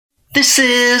This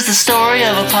is the story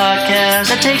of a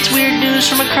podcast that takes weird news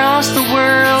from across the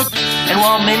world. And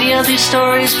while many of these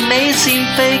stories may seem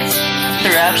fake,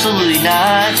 they're absolutely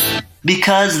not,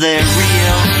 because they're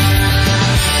real.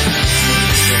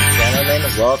 Ladies and gentlemen,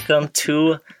 welcome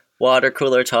to Water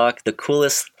Cooler Talk, the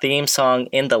coolest theme song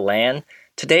in the land.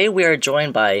 Today we are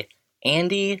joined by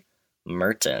Andy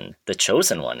Merton, the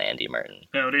chosen one, Andy Merton.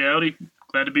 Howdy, howdy.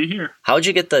 Glad to be here. How'd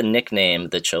you get the nickname,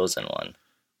 the chosen one?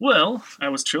 Well, I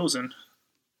was chosen.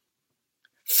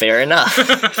 Fair enough.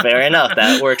 Fair enough.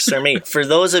 That works for me. For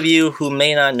those of you who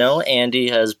may not know, Andy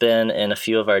has been in a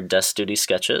few of our Desk Duty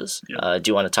sketches. Yep.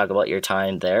 Do you want to talk about your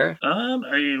time there?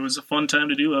 It was a fun time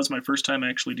to do. That was my first time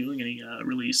actually doing any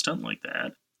really stunt like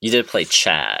that. You did play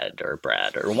Chad or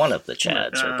Brad, or one of the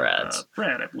Chads or Brads.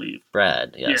 Brad, I believe.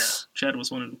 Brad, yes. Yeah, Chad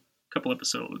was one of a couple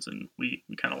episodes, and we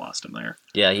kind of lost him there.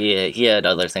 Yeah, he had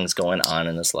other things going on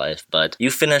in his life, but you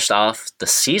finished off the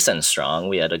season strong.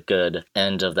 We had a good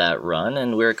end of that run,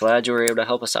 and we're glad you were able to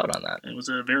help us out on that. It was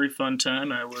a very fun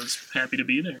time. I was happy to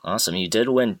be there. Awesome. You did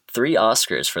win 3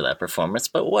 Oscars for that performance,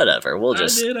 but whatever. We'll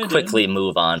just quickly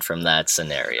move on from that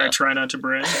scenario. I try not to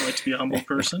brag. I like to be a humble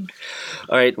person.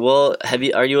 All right. Well,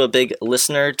 are you a big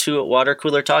listener to Water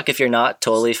Cooler Talk? If you're not,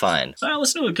 totally fine. I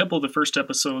listened to a couple of the first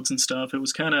episodes and stuff. It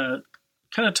was kind of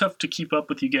tough to keep up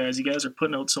with you guys. You guys are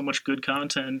putting out so much good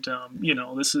content. You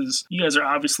guys are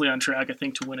obviously on track, I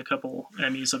think, to win a couple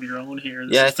Emmys of your own here.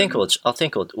 I think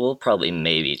we'll probably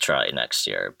maybe try next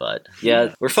year, but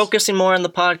yeah, we're focusing more on the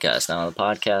podcast now. The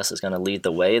podcast is going to lead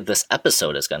the way. This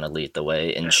episode is going to lead the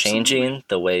way in changing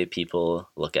the way people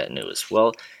look at news.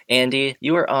 Well, Andy,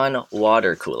 you are on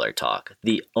Water Cooler Talk,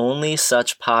 the only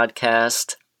such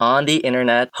podcast on the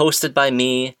internet, hosted by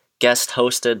me, guest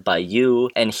hosted by you,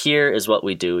 and here is what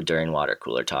we do during Water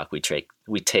Cooler Talk. We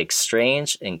take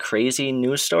strange and crazy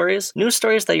news stories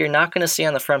that you're not going to see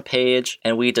on the front page,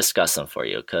 and we discuss them for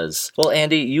you. Because, well,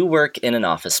 Andy, you work in an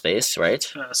office space, right?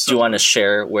 Do you want to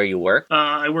share where you work?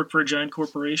 I work for a giant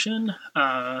corporation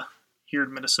here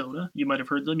in Minnesota. You might have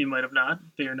heard them, you might have not.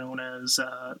 They are known as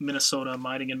Minnesota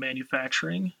Mining and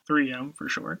Manufacturing, 3M for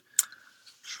short.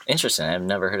 Interesting. I've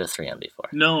never heard of 3M before.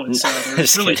 No,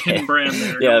 it's really hidden brand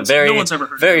there. Yeah, no one's ever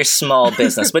heard very of it. Small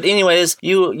business. But anyways,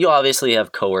 you obviously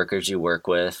have coworkers you work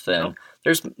with, and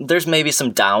there's maybe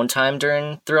some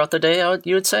downtime throughout the day,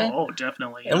 you would say? Oh,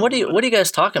 definitely. And what are you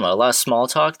guys talking about? A lot of small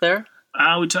talk there?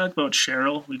 We talk about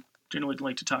Cheryl. We generally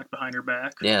like to talk behind her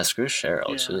back. Yeah, screw Cheryl.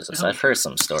 Yeah, Jesus. I've heard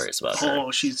some stories about her.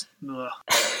 Oh, she's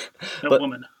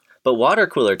woman. But Water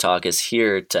Cooler Talk is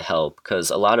here to help, because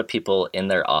a lot of people in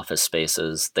their office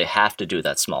spaces, they have to do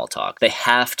that small talk. They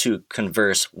have to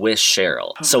converse with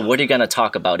Cheryl. So what are you going to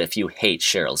talk about if you hate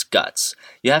Cheryl's guts?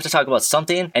 You have to talk about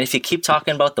something, and if you keep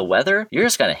talking about the weather, you're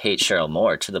just going to hate Cheryl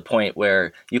more, to the point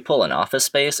where you pull an office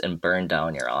space and burn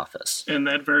down your office. And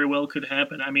that very well could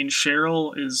happen. I mean,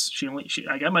 Cheryl is,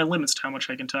 I got my limits to how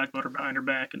much I can talk about her behind her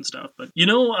back and stuff. But,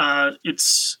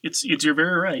 it's you're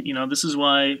very right. This is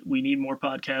why we need more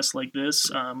podcasts like this,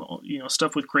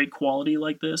 stuff with great quality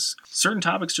like this. Certain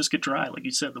topics just get dry. Like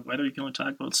you said, the weather, you can only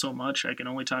talk about so much. I can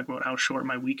only talk about how short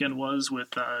my weekend was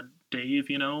with Dave,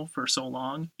 for so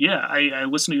long. Yeah, I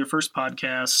listened to your first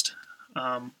podcast.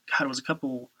 It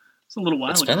was a little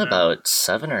while ago. It's been about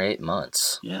 7 or 8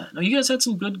 months. Yeah. No, you guys had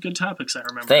some good topics, I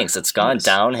remember. Thanks. It's gone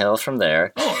downhill from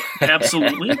there. Oh,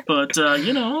 absolutely. But,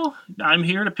 I'm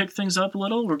here to pick things up a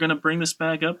little. We're going to bring this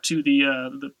back up to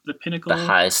the pinnacle. The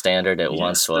high standard it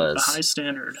once was. The high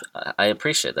standard. I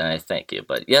appreciate that, and I thank you.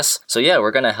 But yes, so yeah,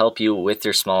 we're going to help you with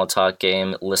your small talk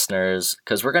game, listeners,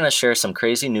 because we're going to share some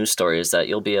crazy news stories that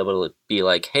you'll be able to be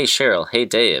like, hey, Cheryl, hey,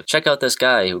 Dave, check out this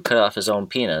guy who cut off his own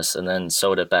penis and then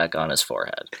sewed it back on his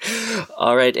forehead.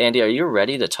 All right, Andy, are you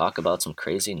ready to talk about some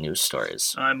crazy news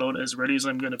stories? I'm about as ready as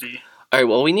I'm going to be. All right,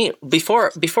 well, we need,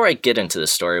 before I get into the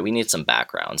story, we need some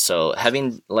background. So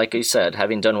like you said,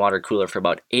 having done Water Cooler for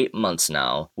about 8 months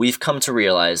now, we've come to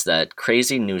realize that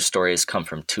crazy news stories come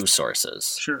from 2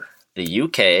 sources. Sure. The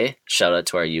UK, shout out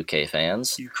to our UK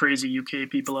fans. You crazy UK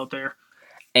people out there.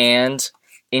 And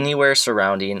anywhere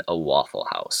surrounding a Waffle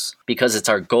House, because it's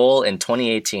our goal in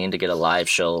 2018 to get a live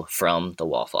show from the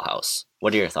Waffle House.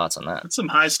 What are your thoughts on that? That's some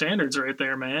high standards right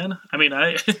there, man. I mean,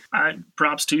 I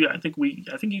props to you. I think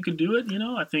you could do it.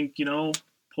 I think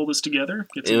pull this together.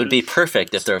 It would be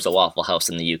perfect if there was a Waffle House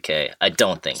in the UK. I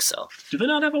don't think so. Do they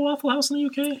not have a Waffle House in the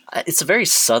UK? It's a very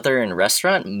southern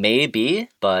restaurant, maybe,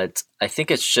 but I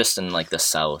think it's just in the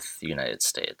South United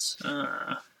States.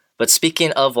 But speaking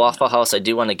of Waffle House, I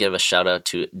do want to give a shout out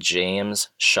to James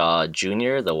Shaw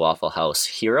Jr., the Waffle House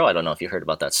hero. I don't know if you heard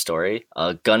about that story.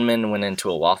 A gunman went into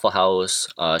a Waffle House,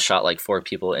 shot 4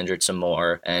 people, injured some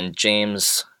more, and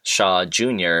James Shaw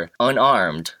Jr.,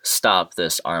 unarmed, stopped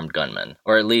this armed gunman,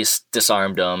 or at least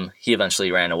disarmed him. He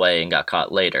eventually ran away and got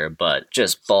caught later, but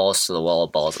just balls to the wall,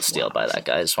 balls of steel by that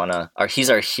guy. He's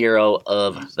our hero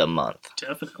of the month.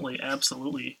 Definitely,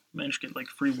 absolutely. Managed to get like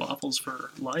free waffles for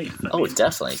life. I mean,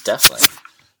 definitely.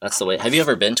 That's the way. Have you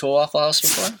ever been to a Waffle House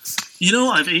before? You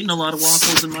know, I've eaten a lot of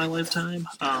waffles in my lifetime.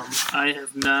 I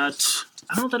have not.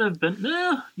 I don't know that I've been.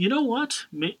 You know what?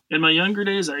 In my younger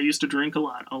days, I used to drink a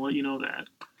lot. I'll let you know that.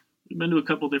 I've been to a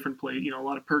couple different places. You know, a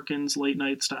lot of Perkins late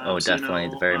night stops. Oh,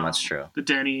 definitely, very much true. The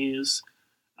Denny's.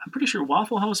 I'm pretty sure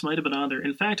Waffle House might have been on there.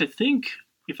 In fact, I think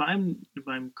if I'm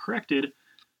corrected,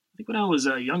 I think when I was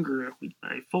younger,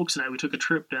 my folks and I, we took a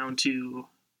trip down to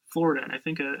Florida, and I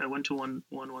think I went to one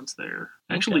once there.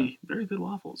 Actually, very good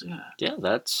waffles, yeah. Yeah,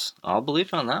 I'll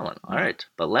believe you on that one. All right,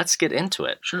 but let's get into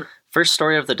it. Sure. First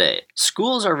story of the day.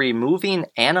 Schools are removing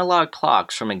analog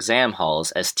clocks from exam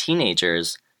halls as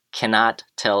teenagers cannot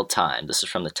tell time. This is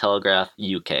from the Telegraph,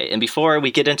 UK. And before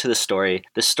we get into the story,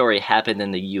 this story happened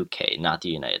in the UK, not the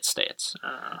United States.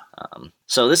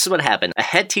 So this is what happened. A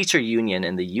head teacher union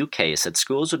in the UK said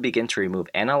schools would begin to remove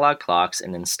analog clocks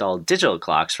and install digital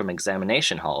clocks from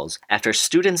examination halls after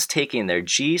students taking their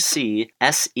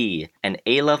GCSE and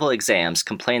A-level exams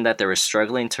complained that they were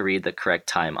struggling to read the correct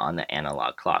time on the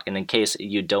analog clock. And in case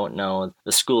you don't know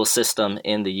the school system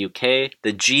in the UK,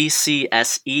 the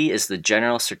GCSE is the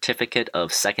General Certificate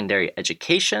of Secondary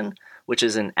Education, which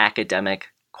is an academic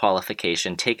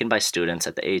qualification taken by students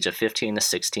at the age of 15 to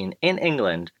 16 in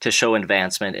England to show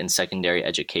advancement in secondary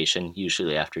education,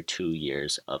 usually after 2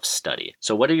 years of study.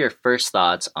 So what are your first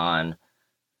thoughts on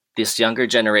this younger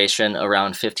generation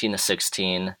around 15 to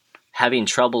 16 having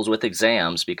troubles with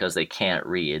exams because they can't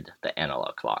read the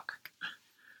analog clock?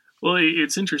 Well,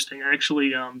 it's interesting. I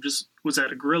actually just was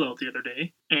at a grill out the other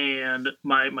day, and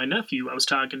my nephew I was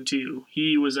talking to,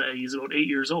 he's about 8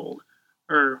 years old.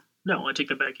 Or, no, I take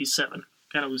that back, he's 7.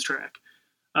 Kind of lose track.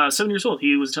 7 years old.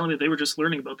 He was telling me they were just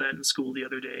learning about that in school the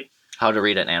other day. How to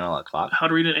read an analog clock? How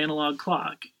to read an analog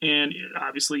clock. And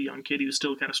obviously, young kid, he was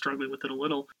still kind of struggling with it a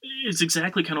little. It's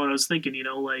exactly kind of what I was thinking,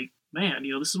 like, man,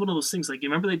 this is one of those things, like, you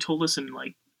remember they told us in,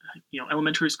 like,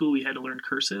 elementary school we had to learn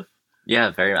cursive?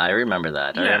 Yeah, I remember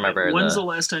that. Yeah, I remember. When's the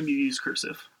last time you used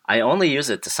cursive? I only use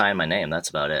it to sign my name. That's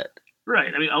about it.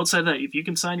 Right. I mean, outside that, if you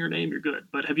can sign your name, you're good.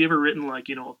 But have you ever written, like,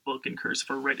 a book in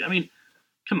cursive or read? I mean,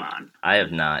 come on. I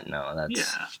have not, no.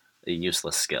 That's a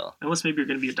useless skill. Unless maybe you're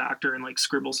going to be a doctor and, like,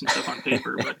 scribble some stuff on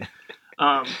paper. But,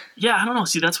 yeah, I don't know.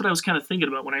 See, that's what I was kind of thinking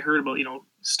about when I heard about,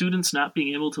 students not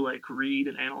being able to, like, read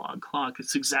an analog clock.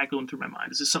 It's exactly what went through my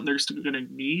mind. Is this something they're still going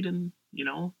to need in,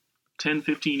 10,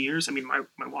 15 years? I mean, my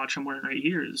watch I'm wearing right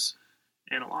here is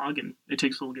analog, and it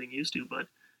takes a little getting used to, but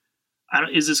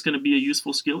is this going to be a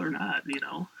useful skill or not,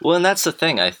 Well, and that's the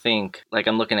thing. I think, like,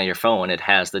 I'm looking at your phone, it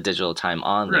has the digital time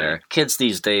on there. Right. Kids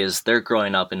these days, they're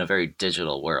growing up in a very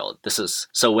digital world.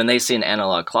 So when they see an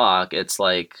analog clock, it's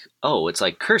like, oh, it's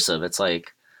like cursive. It's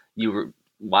like,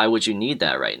 why would you need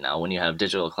that right now when you have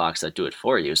digital clocks that do it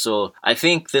for you? So I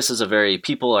think this is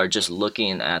people are just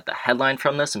looking at the headline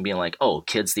from this and being like, oh,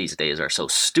 kids these days are so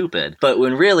stupid. But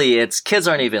when really kids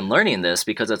aren't even learning this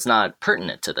because it's not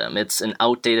pertinent to them. It's an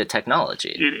outdated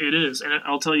technology. It is. And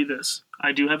I'll tell you this.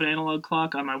 I do have an analog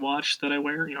clock on my watch that I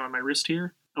wear, on my wrist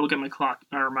here. I look at my clock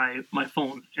or my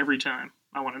phone every time.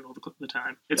 I want to know the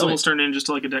time. It's almost turned into just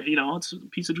like it's a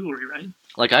piece of jewelry, right?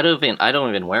 Like I don't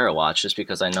even wear a watch just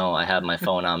because I know I have my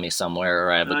phone on me somewhere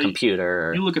or I have a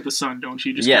computer. You look at the sun, don't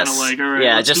you? Just kind of like, all right,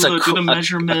 yeah, just do the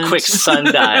measurement. A quick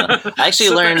sundial. I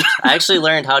actually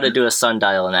learned how to do a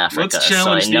sundial in Africa,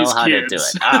 so I know how to do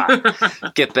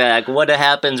it. Get back. What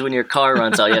happens when your car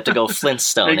runs out? You have to go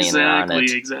Flintstoning on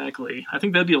it. Exactly. I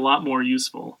think that'd be a lot more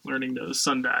useful, learning the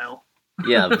sundial.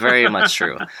 Yeah, very much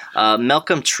true.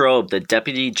 Malcolm Trobe, the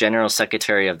Deputy General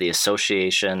Secretary of the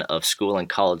Association of School and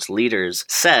College Leaders,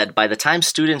 said by the time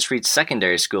students reach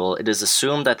secondary school, it is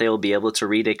assumed that they will be able to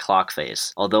read a clock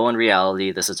face, although in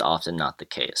reality, this is often not the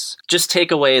case. Just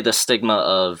take away the stigma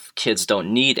of kids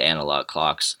don't need analog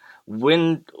clocks.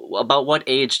 About what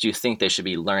age do you think they should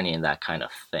be learning that kind of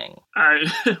thing?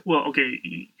 Well, okay,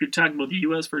 you're talking about the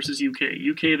U.S. versus UK.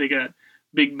 UK, they got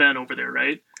Big Ben over there,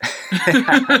 right?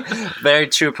 Very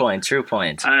true point.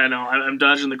 I know. I'm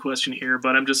dodging the question here,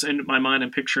 but I'm just in my mind.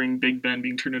 I'm picturing Big Ben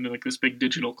being turned into like this big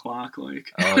digital clock.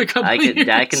 Like, I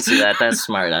can see that. That's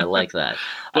smart. I like that.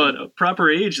 But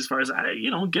proper age, as far as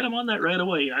get them on that right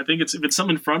away. I think if it's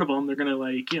something in front of them, they're gonna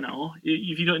if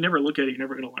you don't never look at it, you're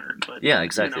never gonna learn. But yeah,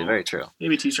 exactly. Very true.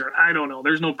 Maybe teacher. I don't know.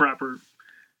 There's no proper.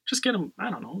 Just get them. I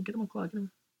don't know. Get them a clock. Get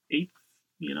them 8.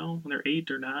 When they're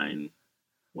 8 or 9.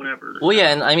 whatever. Well,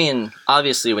 yeah, and I mean,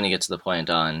 obviously, when you get to the point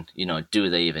on, do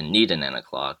they even need an 9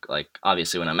 o'clock? Like,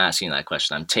 obviously, when I'm asking that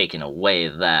question, I'm taking away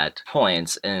that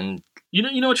point, and you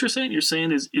know what you're saying. You're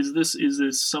saying is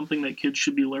this something that kids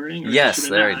should be learning? Or yes,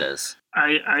 should there not? it is.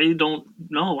 I don't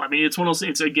know. I mean, it's one of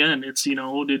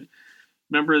those.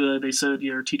 Remember they said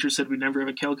your teacher said we'd never have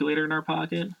a calculator in our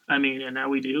pocket. I mean, and now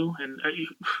we do, and.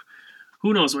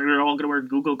 Who knows? Maybe we're all going to wear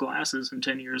Google glasses in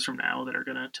 10 years from now that are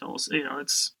going to tell us,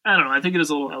 I don't know. I think it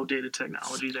is a little outdated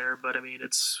technology there, but I mean,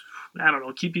 I don't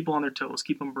know. Keep people on their toes.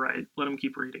 Keep them bright. Let them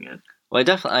keep reading it. Well,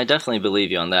 I definitely believe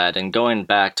you on that. And going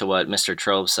back to what Mr.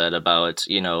 Trove said about,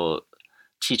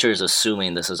 teachers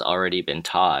assuming this has already been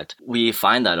taught. We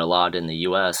find that a lot in the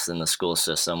US in the school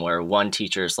system where one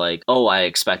teacher's like, oh, I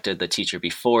expected the teacher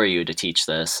before you to teach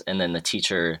this. And then the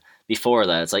teacher before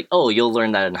that, it's like, oh, you'll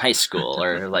learn that in high school,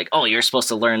 or like, oh, you're supposed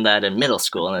to learn that in middle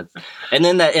school. And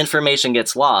then that information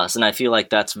gets lost. And I feel like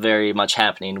that's very much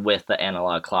happening with the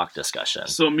analog clock discussion.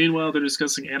 So meanwhile, they're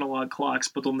discussing analog clocks,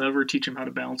 but they'll never teach them how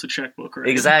to balance a checkbook, right?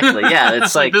 Exactly. Yeah.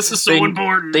 It's like, this is so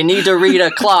important. They need to read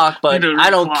a clock, but I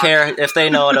don't care if they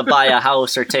know how to buy a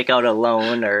house or take out a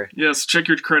loan or. Yes. Check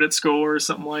your credit score or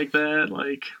something like that.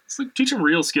 Like, it's like teach them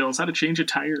real skills, how to change a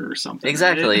tire or something.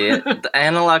 Exactly. Right? The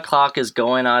analog clock is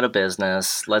going out of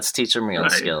business. Let's teach them real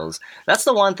skills. That's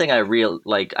the one thing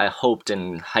I hoped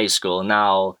in high school.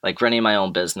 Now, like running my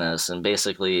own business and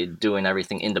basically doing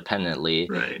everything independently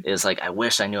is like, I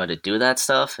wish I knew how to do that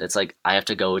stuff. It's like I have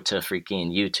to go to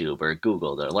freaking YouTube or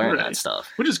Google to learn that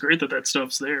stuff. Which is great that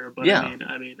stuff's there. But yeah.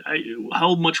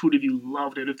 How much would have you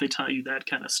loved it if they taught you that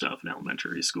kind of stuff in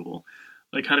elementary school?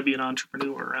 Like how to be an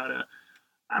entrepreneur,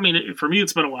 for me,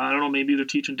 it's been a while. I don't know. Maybe they're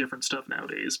teaching different stuff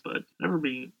nowadays, but I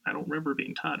don't remember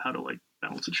being taught how to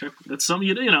balance a checkbook. That's something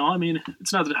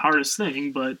it's not the hardest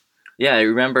thing, but yeah, I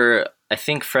remember. I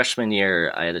think freshman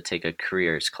year I had to take a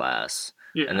careers class,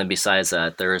 and then besides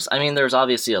that, there's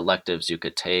obviously electives you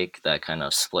could take that kind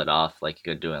of split off, like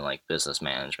you could do in like business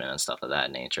management and stuff of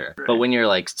that nature. Right. But when you're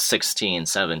like 16,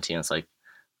 17, it's like.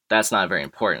 That's not very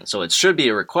important. So it should be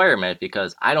a requirement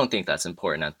because I don't think that's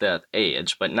important at that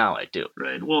age, but now I do.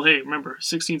 Right. Well, hey, remember,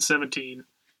 16, 17,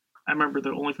 I remember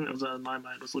the only thing that was on my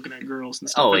mind was looking at girls and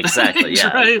stuff. Oh, exactly,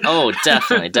 yeah. Right? Oh,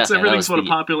 definitely. Everything's what a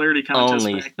popularity contest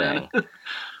only back thing. then.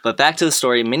 But back to the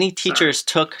story, many teachers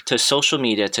took to social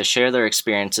media to share their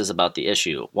experiences about the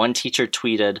issue. One teacher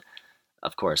tweeted,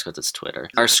 of course, because it's Twitter,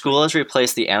 "Our school has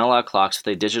replaced the analog clocks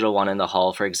with a digital one in the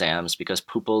hall for exams because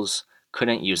pupils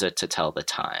couldn't use it to tell the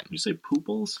time." You say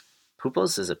pupils?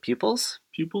 Pupils? Is it pupils?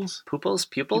 Pupils? Pupils?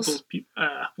 Pupils?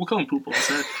 We'll call them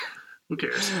pupils. Who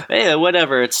cares? Hey,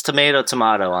 whatever. It's tomato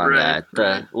on that.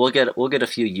 Right. We'll get a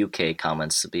few UK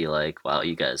comments to be like, "Wow,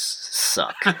 you guys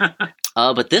suck."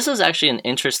 But this is actually an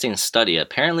interesting study.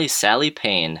 Apparently, Sally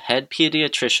Payne, head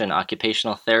pediatrician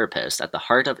occupational therapist at the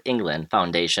Heart of England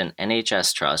Foundation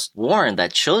NHS Trust, warned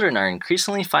that children are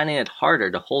increasingly finding it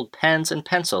harder to hold pens and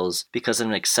pencils because of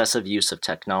an excessive use of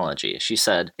technology. She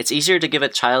said, "It's easier to give a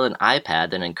child an iPad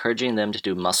than encouraging them to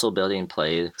do muscle-building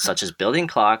play such as building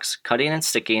clocks, cutting and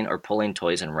sticking, or pulling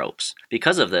toys and ropes.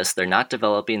 Because of this, they're not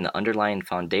developing the underlying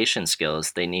foundation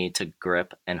skills they need to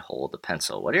grip and hold a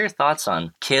pencil." What are your thoughts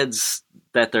on kids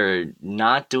that they're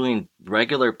not doing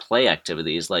regular play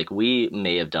activities like we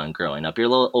may have done growing up? You're a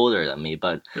little older than me,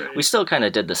 but we still kind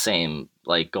of did the same,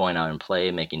 like going out and play,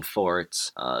 making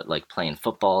forts, like playing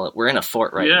football. We're in a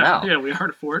fort now. Yeah, we are in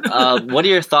a fort. What are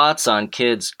your thoughts on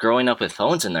kids growing up with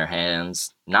phones in their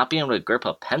hands, not being able to grip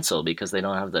a pencil because they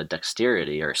don't have the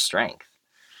dexterity or strength?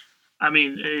 I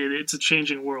mean, it's a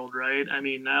changing world, right? I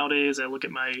mean, nowadays I look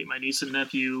at my niece and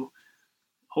nephew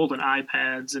holding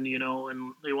iPads and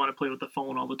they want to play with the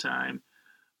phone all the time.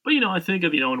 But, I think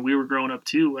of, when we were growing up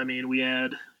too, I mean, we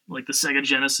had like the Sega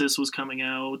Genesis was coming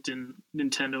out and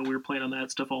Nintendo, we were playing on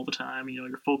that stuff all the time.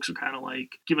 Your folks are kind of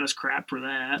like giving us crap for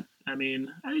that. I mean,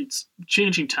 it's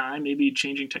changing time, maybe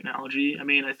changing technology. I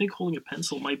mean, I think holding a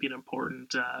pencil might be an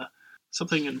important,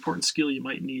 important skill you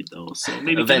might need though. So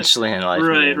maybe eventually in life.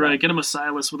 Right. Get them a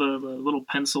stylus with a little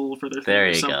pencil for their thing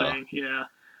or something. Go. Yeah.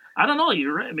 I don't know.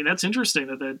 You're right. I mean, that's interesting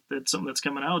that's something that's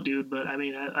coming out, dude. But I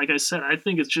mean, like I said, I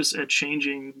think it's just a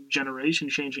changing generation,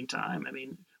 changing time. I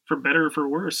mean, for better or for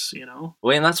worse,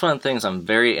 Well, and that's one of the things I'm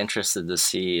very interested to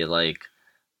see, like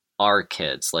our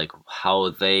kids, like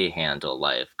how they handle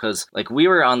life. Because like we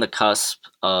were on the cusp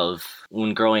of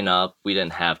when growing up, we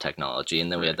didn't have technology, and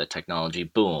then we had the technology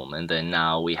boom, and then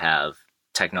now we have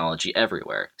technology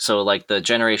everywhere. So like the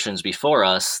generations before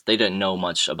us, they didn't know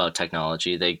much about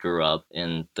technology. They grew up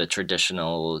in the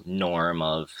traditional norm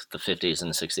of the 50s and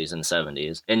the 60s and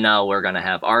 70s. And now we're going to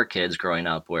have our kids growing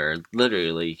up where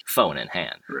literally phone in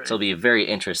hand. Right. So it'll be very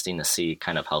interesting to see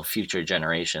kind of how future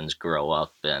generations grow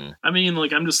up. And I mean,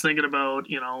 like, I'm just thinking about,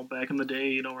 back in the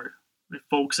day, where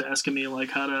folks asking me like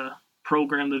how to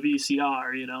program the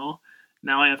VCR,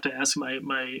 Now I have to ask my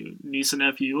niece and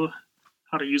nephew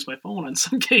how to use my phone in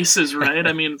some cases, right?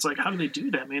 I mean, it's like, how do they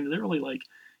do that, man? They're only like,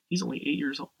 he's only 8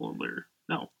 years old, or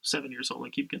no, 7 years old. I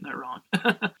keep getting that wrong.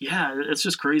 Yeah, it's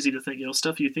just crazy to think,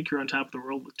 stuff you think you're on top of the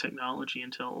world with technology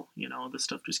until, this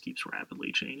stuff just keeps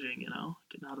rapidly changing,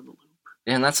 getting out of the loop.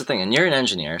 And that's the thing. And you're an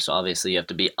engineer, so obviously you have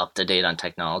to be up to date on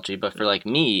technology. But for like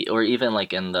me, or even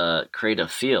like in the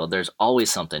creative field, there's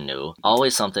always something new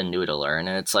to learn.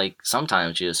 And it's like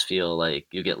sometimes you just feel like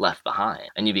you get left behind,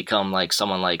 and you become like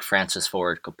someone like Francis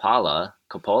Ford Coppola.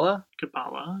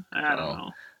 I don't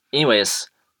know. Anyways,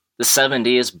 the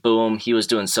 70s, boom, he was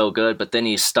doing so good, but then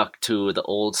he stuck to the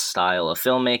old style of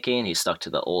filmmaking, he stuck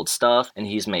to the old stuff, and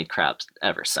he's made crap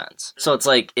ever since. So it's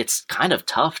like, it's kind of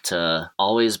tough to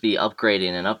always be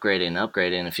upgrading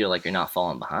and feel like you're not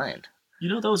falling behind.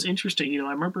 That was interesting.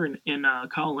 I remember in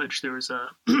college, there was a,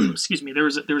 excuse me, there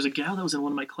was a gal that was in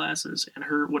one of my classes, and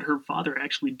what her father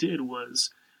actually did was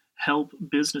help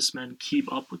businessmen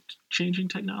keep up with changing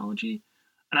technology.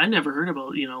 And I never heard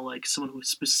about, like someone who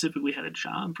specifically had a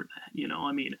job for that,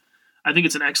 I mean, I think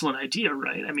it's an excellent idea,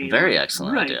 right? I mean, very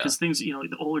excellent idea. Right, because things, the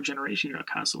older generation,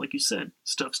 constantly, like you said,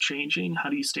 stuff's changing. How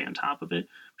do you stay on top of it?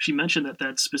 She mentioned that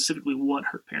that's specifically what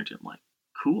her parent didn't like.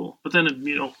 Cool. But then,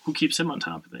 who keeps him on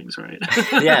top of things, right?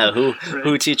 Yeah,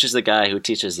 who teaches the guy who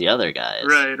teaches the other guys?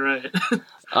 Right.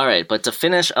 All right, but to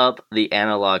finish up the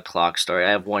analog clock story,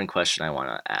 I have one question I want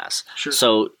to ask. Sure.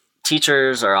 So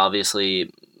teachers are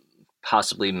obviously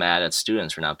possibly mad at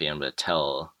students for not being able to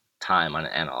tell time on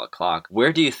an analog clock.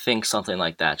 Where do you think something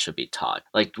like that should be taught?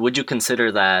 Like, would you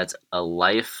consider that a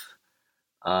life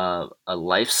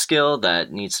skill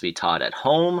that needs to be taught at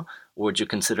home, or would you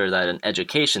consider that an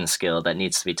education skill that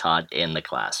needs to be taught in the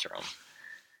classroom?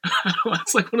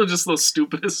 It's like one of just those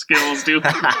stupidest skills, dude.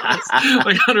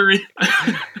 Like how to read.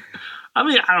 I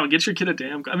mean, I don't know, get your kid a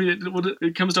damn... I mean,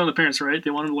 it comes down to the parents, right? They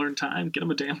want them to learn time, get them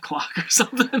a damn clock or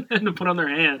something and to put on their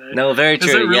hand. No, very true,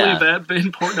 Is it really that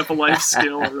important of a life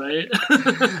skill, right?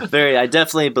 I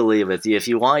definitely believe with you. If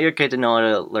you want your kid to know how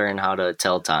to learn how to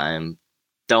tell time,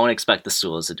 don't expect the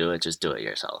schools to do it. Just do it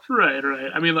yourself. Right.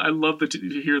 I mean, I love to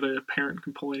hear the parent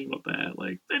complaining about that.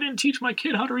 Like, they didn't teach my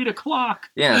kid how to read a clock.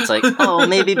 Yeah, it's like, oh,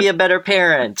 maybe be a better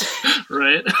parent.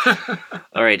 Right.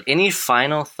 All right. Any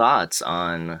final thoughts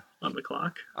on the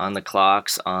clock? On the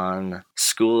clocks, on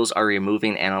schools are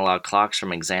removing analog clocks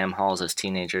from exam halls as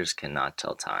teenagers cannot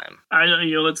tell time.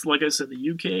 It's like I said, the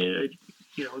UK,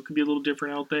 it could be a little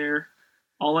different out there.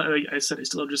 Like I said, I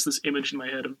still have just this image in my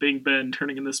head of Big Ben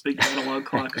turning in this big analog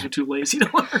clock because you're too lazy to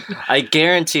learn. I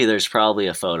guarantee there's probably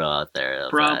a photo out there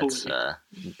of that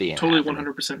being totally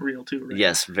happening. 100% real too, right?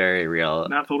 Yes, very real.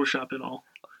 Not photoshopped at all.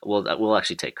 We'll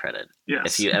actually take credit.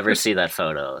 Yes. If you ever see that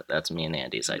photo, that's me and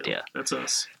Andy's idea. That's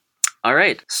us. All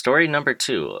right, story number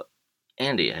 2.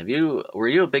 Andy, were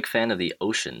you a big fan of the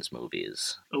Oceans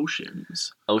movies?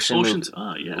 Oceans.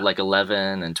 Yeah. Like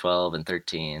 11 and 12 and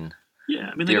 13. Yeah,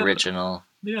 I mean the original.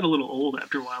 They got a little old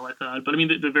after a while, I thought. But I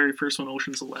mean, the very first one,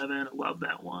 Ocean's 11, I love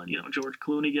that one. George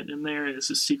Clooney getting in there is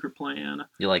his secret plan.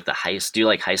 You like the heist? Do you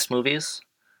like heist movies?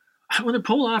 When they're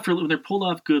pulled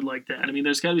off good like that, I mean,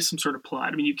 there's got to be some sort of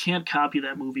plot. I mean, you can't copy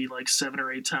that movie like 7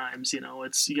 or 8 times. You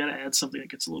got to add something that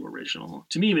gets a little original.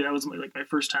 To me, that was my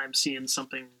first time seeing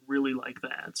something really like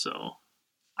that. So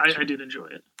I did enjoy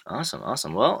it.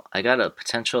 Awesome. Well, I got a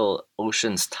potential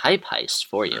Oceans type heist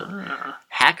for you.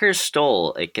 Hackers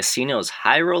stole a casino's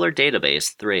high roller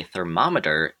database through a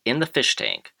thermometer in the fish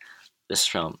tank. This is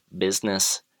from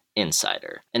Business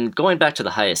Insider. And going back to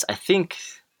the heist,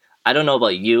 I don't know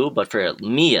about you, but for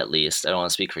me at least, I don't want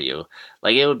to speak for you,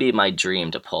 like it would be my dream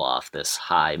to pull off this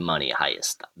high money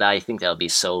heist. I think that would be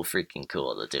so freaking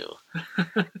cool to do.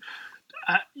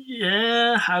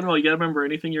 Yeah, I don't know. You gotta remember,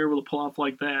 anything you're able to pull off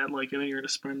like that, like you're gonna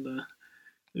spend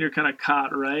you're kind of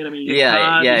caught, right? I mean,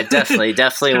 yeah, definitely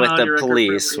with the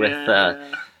police,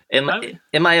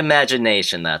 in my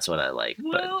imagination, that's what I like.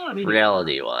 Well, but I mean,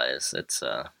 reality-wise, it's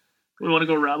we want to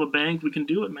go rob a bank, we can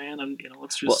do it, man. And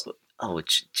let's just. Well, oh,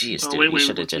 geez, dude, you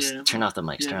should have just turned off the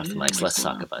mics. Let's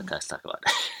talk about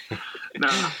it.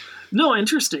 Nah. No,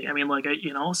 interesting. I mean, like,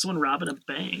 someone robbing a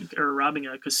bank or robbing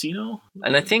a casino.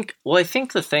 And I think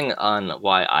the thing on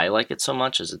why I like it so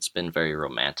much is it's been very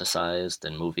romanticized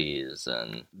in movies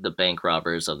and the bank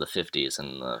robbers of the 50s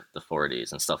and the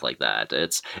 40s and stuff like that.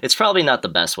 It's probably not the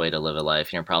best way to live a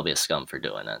life. You're probably a scum for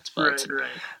doing it. But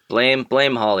Right.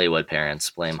 blame Hollywood, parents.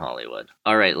 Blame Hollywood.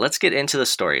 All right, let's get into the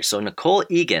story. So Nicole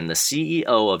Egan, the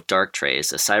CEO of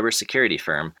Darktrace, a cybersecurity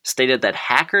firm, stated that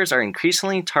hackers are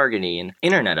increasingly targeting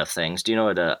Internet of Things. Do you know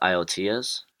what IoT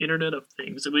is? Internet of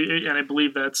Things, and I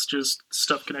believe that's just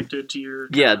stuff connected to your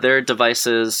their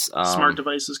devices. Smart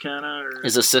devices, kind of.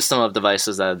 Is a system of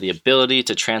devices that have the ability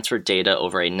to transfer data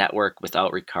over a network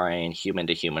without requiring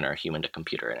human-to-human or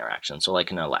human-to-computer interaction. So like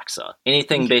an Alexa.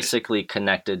 Anything basically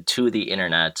connected to the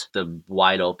internet, the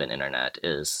wide-open internet,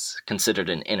 is considered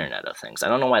an Internet of Things. I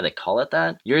don't know why they call it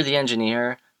that. You're the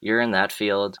engineer. You're in that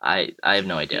field. I have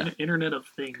no idea. Internet of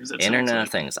Things. Internet of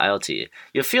Things, IoT.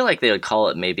 You feel like they would call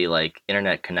it maybe like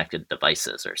Internet Connected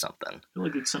Devices or something. I feel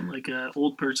like it's something like an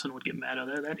old person would get mad at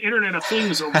that. That Internet of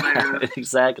Things over there.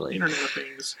 Exactly. Internet of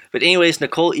Things. But anyways,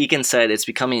 Nicole Egan said it's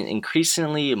becoming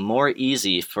increasingly more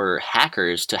easy for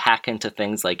hackers to hack into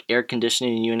things like air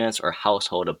conditioning units or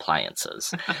household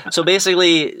appliances. So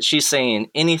basically, she's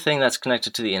saying anything that's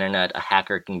connected to the internet, a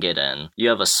hacker can get in. You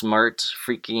have a smart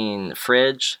freaking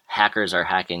fridge, hackers are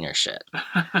hacking your shit.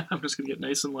 I'm just gonna get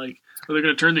nice and like, they're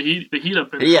gonna turn the heat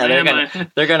up.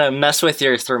 They're gonna mess with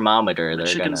your thermometer. The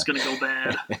chicken's gonna go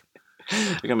bad.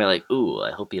 You're gonna be like, ooh,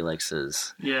 I hope he likes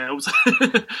his. Yeah, it was.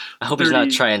 I hope he's not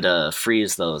trying to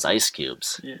freeze those ice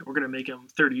cubes. Yeah, we're gonna make him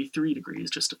 33 degrees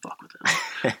just to fuck with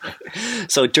him.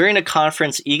 So during a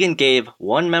conference, Egan gave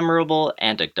one memorable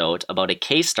anecdote about a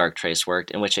case Darktrace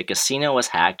worked in which a casino was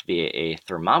hacked via a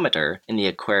thermometer in the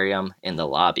aquarium in the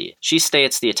lobby. She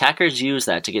states the attackers used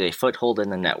that to get a foothold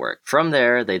in the network. From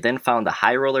there, they then found the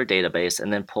High Roller database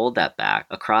and then pulled that back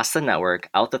across the network,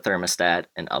 out the thermostat,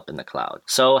 and up in the cloud.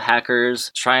 So hackers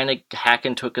trying to hack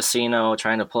into a casino,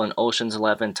 trying to pull an Ocean's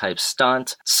 11 type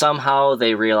stunt. Somehow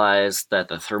they realized that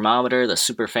the thermometer, the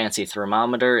super fancy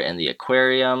thermometer in the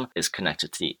aquarium, is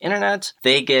connected to the internet.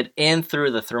 They get in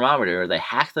through the thermometer, they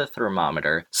hack the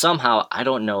thermometer. Somehow, I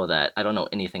don't know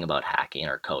anything about hacking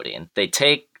or coding. They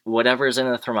take whatever's in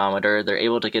the thermometer, they're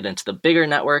able to get into the bigger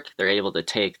network, they're able to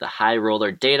take the High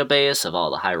Roller database of all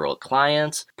the High Roller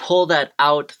clients, pull that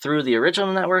out through the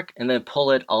original network, and then pull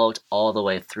it out all the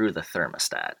way through the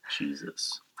thermostat.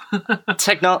 Jesus.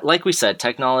 Like we said,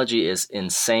 technology is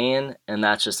insane, and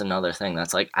that's just another thing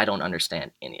that's like, I don't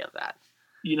understand any of that.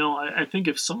 I think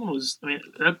if someone was,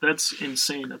 that's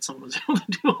insane that someone was able to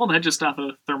do all that just off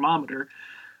a thermometer,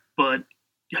 but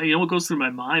yeah, what goes through my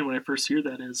mind when I first hear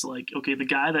that is like, okay, the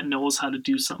guy that knows how to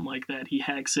do something like that, he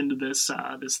hacks into this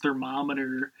this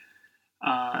thermometer,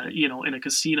 in a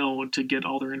casino to get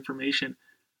all their information.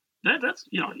 That's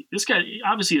this guy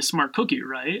obviously a smart cookie,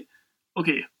 right?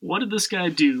 Okay, what did this guy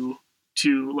do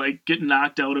to like get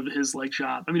knocked out of his like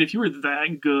job? I mean, if you were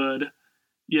that good,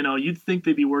 you'd think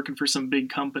they'd be working for some big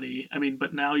company. I mean,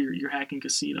 but now you're hacking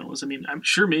casinos. I mean, I'm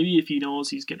sure maybe if he knows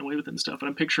he's getting away with it and stuff, but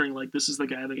I'm picturing like this is the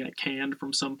guy that got canned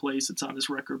from some place. It's on his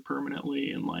record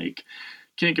permanently and like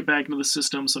can't get back into the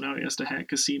system. So now he has to hack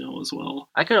casino as well.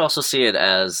 I could also see it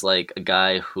as like a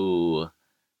guy who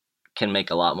can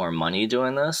make a lot more money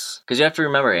doing this, because you have to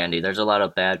remember, Andy, there's a lot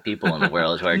of bad people in the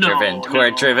world who are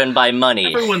driven by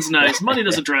money. Everyone's nice. Money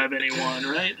doesn't drive anyone,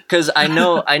 right? Because I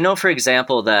know for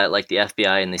example that like the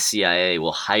FBI and the CIA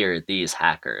will hire these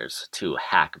hackers to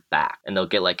hack back, and they'll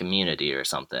get like immunity or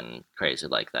something crazy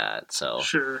like that. So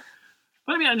sure.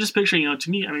 But I mean, I'm just picturing, to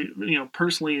me, I mean,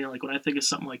 personally, like when I think of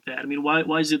something like that, I mean, why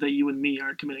is it that you and me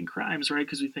aren't committing crimes, right?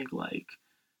 Because we think like,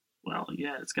 well,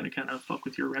 yeah, it's going to kind of fuck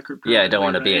with your record. Yeah, I don't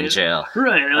want to be in jail.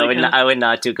 Right. Like, I would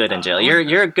not do good in jail.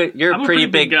 You're a pretty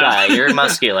big guy. You're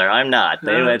muscular. I'm not.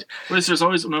 But there's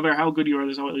always, no matter how good you are,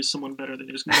 there's always someone better than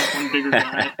you. There's one bigger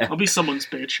guy. I'll be someone's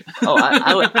bitch.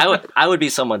 I would be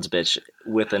someone's bitch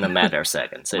within a matter of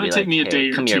seconds. It would take me a day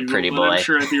or come two. Here, pretty boy. I'm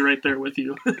sure I'd be right there with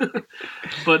you.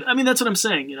 But I mean, that's what I'm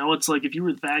saying. It's like if you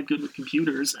were that good with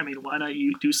computers, I mean, why not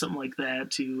you do something like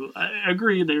that? I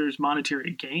agree, there's monetary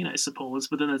gain, I suppose,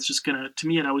 but then that's just gonna, to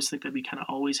me, I always think that'd be kind of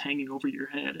always hanging over your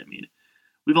head. I mean,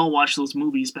 we've all watched those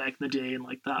movies back in the day and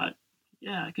like thought,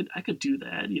 yeah, I could do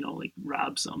that, like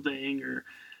rob something, or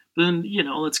then,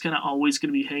 that's kind of always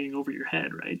going to be hanging over your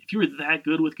head, right? If you were that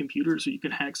good with computers or you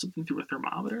could hack something through a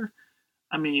thermometer,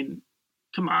 I mean,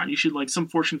 come on, you should, like, some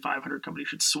Fortune 500 company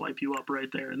should swipe you up right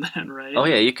there and then, right? Oh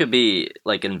yeah, you could be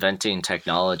like inventing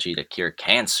technology to cure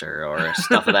cancer or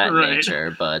stuff of that Right.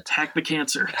 nature, but Hack the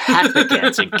cancer. hack the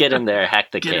cancer, get in there,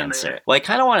 hack the Get in cancer. there. Well, I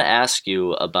kind of want to ask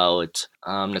you about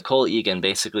Nicole Egan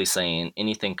basically saying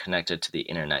anything connected to the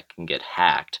internet can get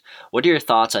hacked. What are your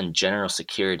thoughts on general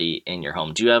security in your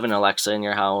home? Do you have an Alexa in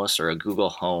your house or a Google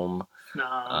Home?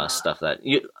 Nah. Stuff that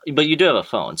but you do have a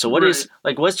phone. So what is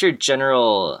Right. what's your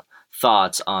general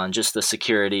thoughts on just the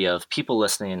security of people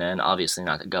listening in? Obviously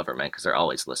not the government because they're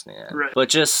always listening in, Right. but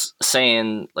just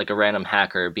saying like a random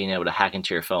hacker being able to hack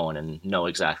into your phone and know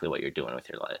exactly what you're doing with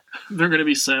your life. They're going to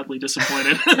be sadly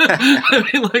disappointed. I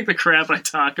mean, like, the crap I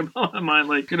talk about on mine,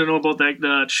 like, gonna know about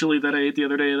that chili that I ate the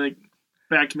other day, like,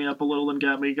 backed me up a little and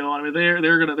got me going. I mean,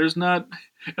 they're gonna,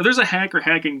 if there's a hacker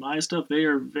hacking my stuff, they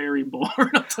are very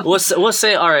bored. We'll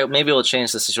say, all right, maybe we'll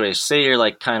change the situation. Say you're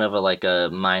like kind of like a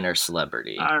minor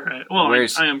celebrity. All right. Well,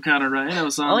 I am kind of right. I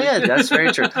was on. Oh yeah, that's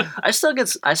very true. I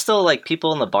still like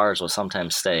people in the bars will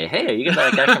sometimes say, "Hey, you get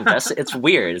that guy from Best?" It's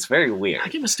weird. It's very weird. I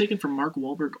get mistaken for Mark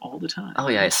Wahlberg all the time. Oh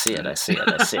yeah, I see it.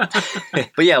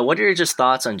 But yeah, what are your just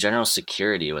thoughts on general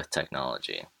security with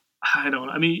technology? I don't.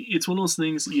 I mean, it's one of those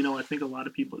things. You know, I think a lot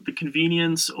of people, the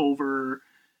convenience over,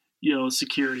 you know,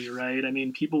 security, right? I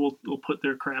mean, people will put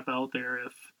their crap out there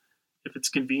if it's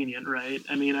convenient, right?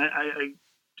 I mean, I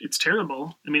it's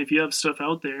terrible. I mean, if you have stuff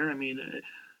out there, I mean,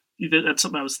 that's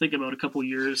something I was thinking about a couple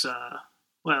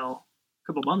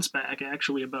months back,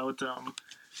 actually, about,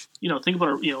 you know, think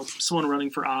about, you know, someone running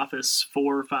for office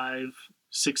 4, 5,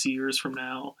 6 years from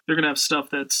now. They're going to have stuff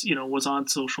that's, you know, was on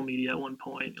social media at one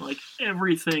point. Like,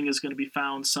 everything is going to be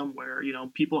found somewhere. You know,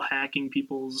 people hacking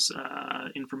people's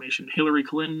information. Hillary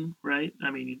Clinton, right?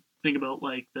 I mean, you think about,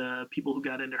 like, the people who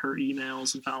got into her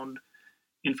emails and found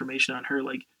information on her.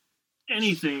 Like,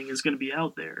 anything is going to be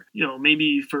out there. You know,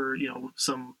 maybe for, you know,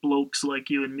 some blokes like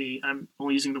you and me. I'm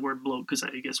only using the word bloke because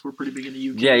I guess we're pretty big in the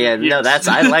UK. Yeah, Yes.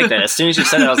 no, I like that. As soon as you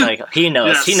said it, I was like, he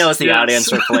knows. Yes, He knows the yes.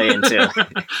 audience we're playing to.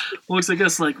 Well, it's, I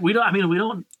guess, like, we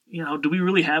don't, you know, do we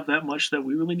really have that much that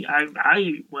we really need?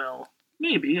 Well,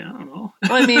 maybe, I don't know.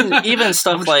 Well, I mean, even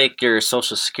stuff like your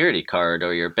social security card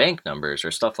or your bank numbers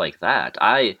or stuff like that.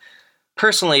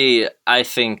 Personally, I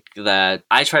think that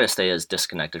I try to stay as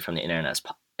disconnected from the internet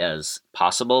as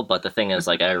possible, but the thing is,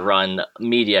 like, I run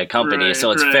media company, Right, so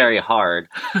it's right. very hard.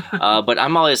 But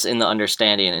I'm always in the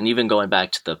understanding, and even going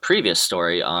back to the previous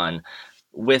story on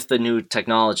with the new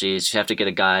technologies, you have to get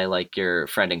a guy like your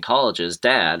friend in college's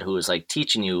dad who is like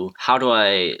teaching you, how do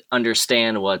I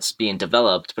understand what's being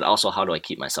developed, but also how do I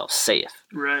keep myself safe,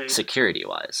 Right. security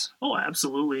wise. Oh,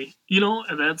 absolutely. You know,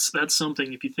 that's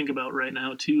something, if you think about right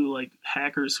now too, like,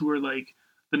 hackers who are, like,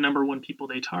 the number one people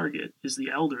they target is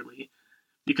the elderly,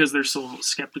 because they're so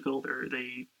skeptical.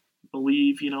 They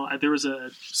believe, you know, there was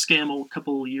a scam a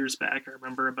couple of years back, I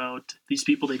remember, about these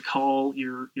people. They'd call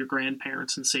your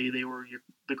grandparents and say they were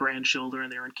the grandchildren,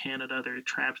 they're in Canada, they're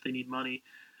trapped, they need money.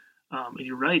 And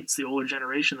you're right, it's the older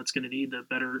generation that's going to need the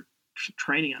better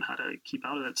training on how to keep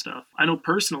out of that stuff. I know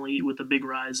personally, with the big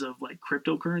rise of, like,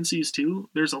 cryptocurrencies too,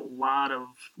 there's a lot of,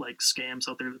 like, scams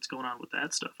out there that's going on with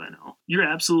that stuff. I know you're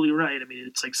absolutely right. I mean,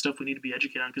 it's like stuff we need to be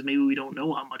educated on because maybe we don't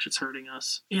know how much it's hurting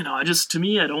us. You know, to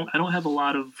me, I don't have a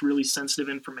lot of really sensitive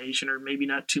information, or maybe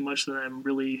not too much that I'm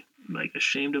really, like,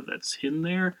 ashamed of that's hidden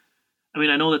there. I mean,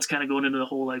 I know that's kind of going into the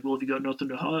whole, like, well, if you got nothing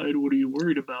to hide, what are you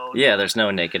worried about? Yeah, there's no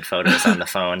naked photos on the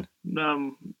phone.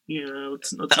 You know,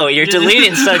 let's Oh, you're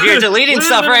deleting stuff. You're deleting Wait a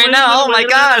stuff minute, right wait a now. minute, Oh my wait a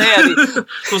god. minute.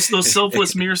 those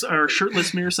selfless mirrors or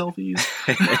shirtless mirror selfies.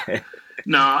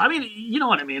 No, I mean, you know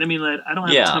what I mean. I mean, I don't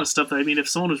have Yeah. a ton of stuff that, I mean, if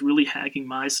someone was really hacking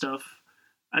my stuff,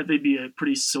 they'd be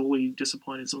pretty solely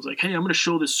disappointed. Someone's like, "Hey, I'm going to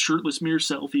show this shirtless mirror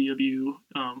selfie of you."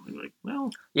 I'm like,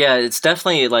 well, Yeah, it's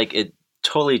definitely like it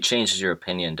totally changes your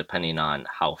opinion depending on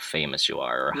how famous you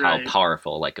are or how Right.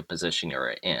 powerful, like, a position you're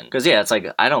in. Because yeah, it's like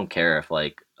I don't care if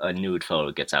like a nude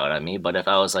photo gets out on me, but if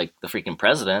I was like the freaking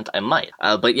president, I might.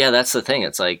 But yeah, that's the thing.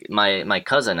 It's like my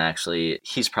cousin, actually,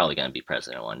 he's probably gonna be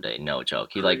president one day. No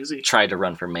joke. He Crazy. like tried to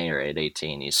run for mayor at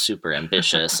 18. He's super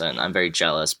ambitious, and I'm very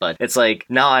jealous. But it's like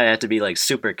now I have to be like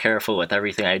super careful with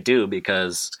everything I do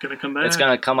because it's going to come back. it's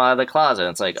gonna come out of the closet.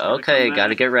 It's like, gonna okay, come gotta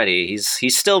back. get ready.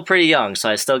 He's still pretty young, so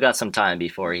I still got some time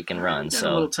before he can run. Got a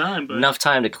little So time, but enough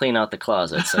time to clean out the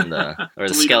closets and the or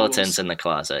the Delete skeletons those. in the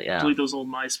closet. Yeah. delete those old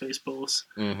MySpace posts.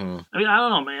 Mm-hmm. I mean, I don't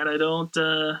know, man. I don't.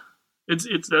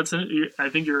 I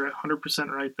think you're 100%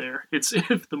 right there. It's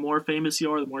if the more famous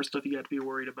you are, the more stuff you got to be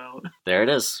worried about. There it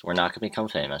is. We're not gonna become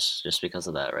famous just because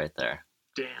of that right there.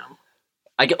 Damn.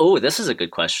 This is a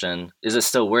good question. Is it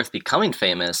still worth becoming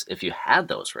famous if you had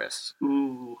those risks?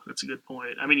 Ooh, that's a good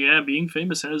point. I mean, yeah, being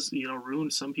famous has,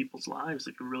 ruined some people's lives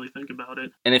if you really think about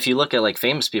it. And if you look at like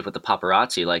famous people with the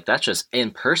paparazzi, like that's just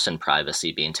in-person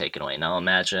privacy being taken away. Now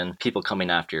imagine people coming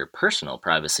after your personal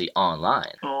privacy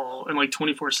online. Oh, and like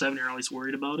 24/7, you're always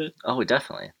worried about it. Oh,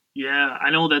 definitely. Yeah,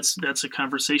 I know that's a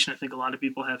conversation I think a lot of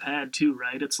people have had too,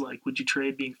 right? It's like, would you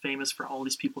trade being famous for all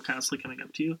these people constantly coming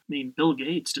up to you? I mean, Bill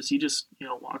Gates, does he just,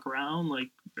 walk around like,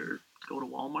 or go to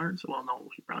Walmart? Well, no,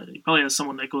 he probably has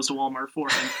someone that goes to Walmart for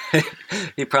him.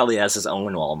 He probably has his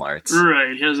own Walmarts.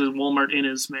 Right, he has a Walmart in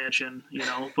his mansion,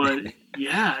 but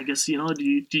yeah, I guess, do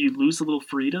you lose a little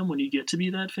freedom when you get to be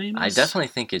that famous? I definitely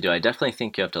think you do. I definitely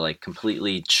think you have to like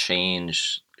completely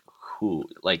change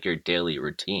like your daily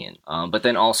routine. But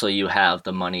then also you have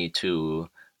the money to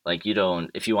like,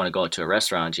 if you want to go out to a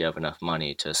restaurant, you have enough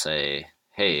money to say,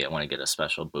 hey, I want to get a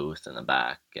special booth in the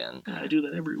back. And I do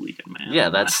that every weekend, man.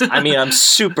 Yeah, I'm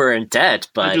super in debt,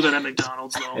 but I do that at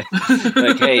McDonald's though.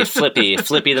 Like, hey, Flippy the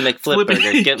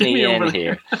McFlipburger, get me in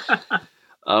here.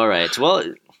 All right. Well,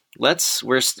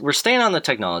 we're staying on the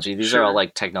technology. These are all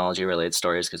like technology related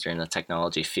stories because you're in the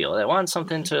technology field. I want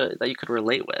something that you could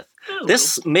relate with.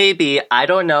 This may be, I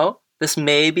don't know. This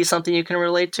may be something you can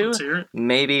relate to. Let's hear it.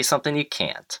 Maybe something you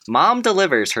can't. Mom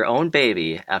delivers her own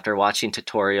baby after watching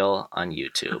tutorial on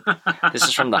YouTube. This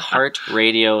is from the Heart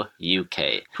Radio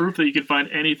UK. Proof that you can find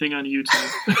anything on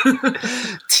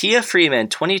YouTube. Tia Freeman,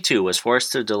 22, was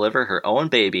forced to deliver her own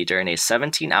baby during a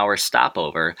 17-hour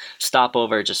stopover.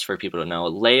 Stopover, just for people to know,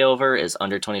 layover is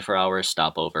under 24 hours,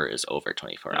 stopover is over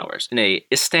 24 hours. In a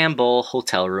Istanbul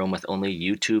hotel room with only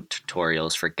YouTube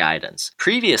tutorials for guidance.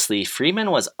 Previously, Freeman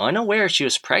was unaware she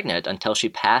was pregnant until she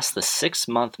passed the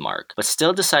 6-month mark, but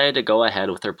still decided to go ahead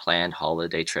with her planned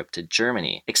holiday trip to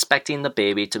Germany, expecting the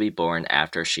baby to be born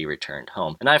after she returned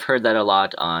home. And I've heard that a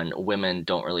lot on women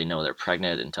don't really know they're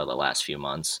pregnant until the last few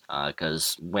months,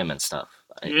 because women stuff.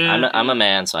 I'm a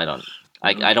man, so I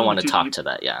don't want to talk to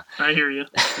that, yeah. I hear you.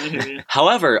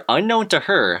 However, unknown to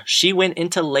her, she went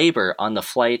into labor on the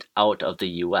flight out of the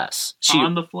U.S.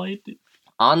 On the flight?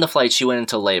 On the flight, she went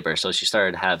into labor, so she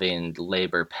started having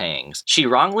labor pangs. She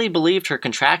wrongly believed her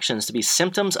contractions to be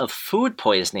symptoms of food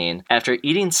poisoning after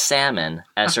eating salmon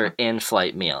as her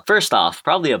in-flight meal. First off,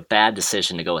 probably a bad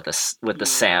decision to go with the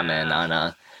salmon on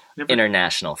a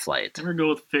international flight. Never go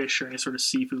with fish or any sort of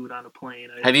seafood on a plane.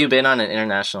 Have you been on an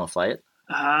international flight?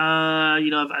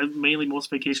 I've mainly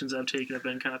most vacations I've taken have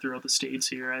been kind of throughout the States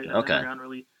here. I've never gone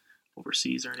really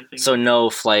overseas or anything. So no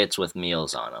flights with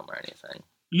meals on them or anything?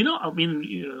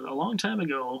 A long time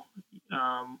ago,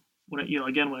 when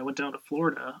I went down to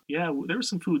Florida, there was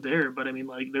some food there, but I mean,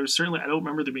 like, there was certainly, I don't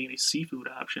remember there being any seafood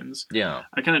options. Yeah.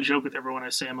 I kind of joke with everyone. I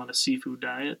say I'm on a seafood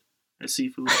diet. I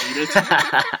seafood, I eat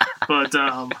it. But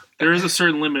there is a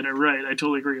certain limit, right? I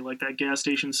totally agree. Like that gas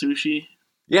station sushi.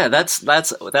 Yeah, that's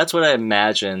what I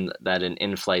imagine that an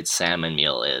in-flight salmon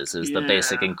meal is the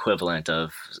basic equivalent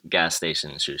of gas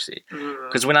station sushi.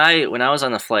 Because when I was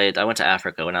on the flight, I went to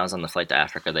Africa. When I was on the flight to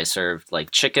Africa, they served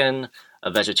like chicken,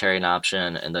 a vegetarian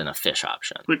option, and then a fish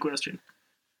option. Quick question: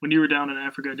 when you were down in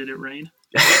Africa, did it rain?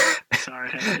 Sorry,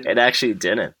 it actually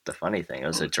didn't. The funny thing, it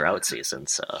was a drought season,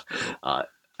 so.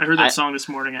 I heard that song this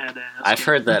morning. I had to ask. I've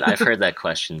heard that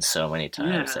question so many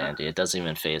times, Andy. It doesn't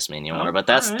even faze me anymore. But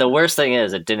that's the worst thing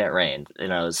is it didn't rain.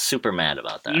 I was super mad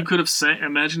about that. You could have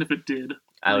imagine if it did.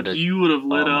 You would have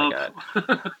lit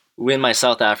up. When my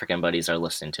South African buddies are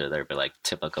listening to it, they'll be like,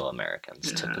 typical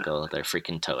Americans. Typical, they're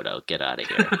freaking Toto. Get out of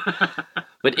here.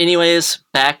 But anyways,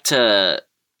 back to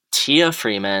Tia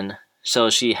Freeman.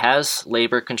 So she has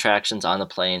labor contractions on the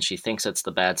plane. She thinks it's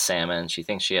the bad salmon. She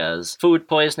thinks she has food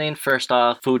poisoning. First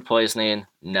off, food poisoning,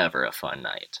 never a fun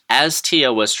night. As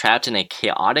Tia was trapped in a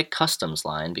chaotic customs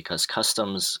line, because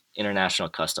international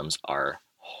customs are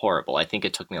horrible. I think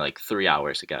it took me like 3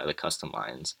 hours to get out of the custom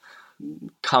lines.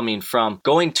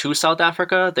 Going to South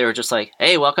Africa, they were just like,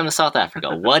 hey, welcome to South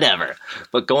Africa, whatever.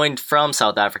 But going from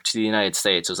South Africa to the United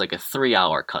States, it was like a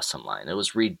 3-hour custom line. It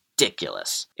was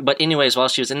ridiculous. But anyways, while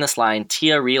she was in this line,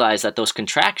 Tia realized that those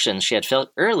contractions she had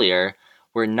felt earlier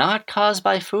were not caused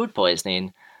by food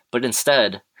poisoning, but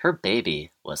instead, her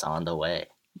baby was on the way.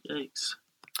 Yikes.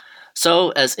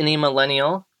 So, as any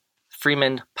millennial,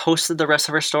 Freeman posted the rest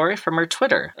of her story from her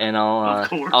Twitter. And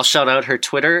I'll shout out her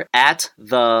Twitter at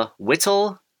the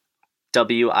Whittle,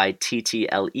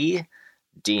 Wittle,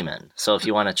 demon. So if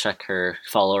you want to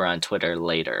follow her on Twitter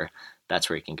later, that's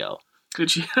where you can go. Did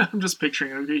she? I'm just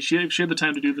picturing her. She had the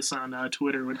time to do this on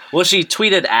Twitter. Well, she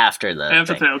tweeted after the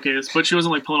After thing. that, okay, but she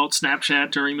wasn't like pulling out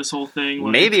Snapchat during this whole thing.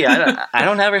 Like... Maybe I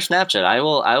don't have her Snapchat. I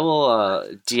will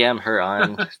DM her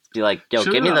on. Be like, yo,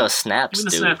 Sure give me enough. those snaps,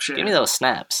 Give me the dude. Snapchat. Give me those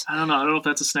snaps. I don't know. I don't know if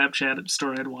that's a Snapchat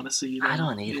story I'd want to see. I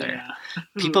don't either. Yeah.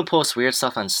 People post weird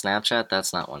stuff on Snapchat.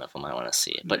 That's not one of them I want to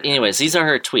see. But Yeah. anyways, these are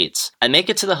her tweets. I make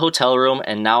it to the hotel room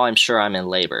and now I'm sure I'm in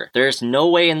labor. There's no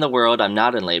way in the world I'm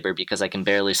not in labor because I can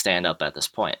barely stand up at this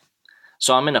point.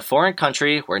 So I'm in a foreign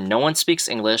country where no one speaks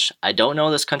English, I don't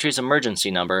know this country's emergency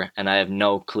number, and I have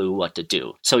no clue what to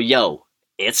do. So yo,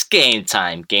 it's game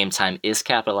time. Game time is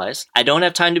capitalized. I don't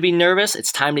have time to be nervous.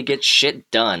 It's time to get shit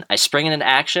done. I spring into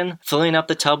action, filling up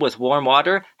the tub with warm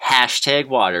water,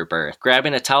 #water birth.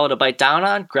 Grabbing a towel to bite down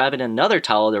on, grabbing another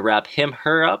towel to wrap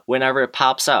him/her up whenever it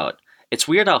pops out. It's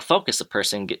weird how focused a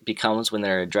person becomes when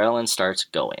their adrenaline starts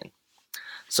going.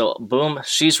 So boom,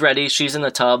 she's ready. She's in the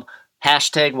tub.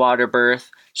 #water birth.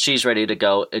 She's ready to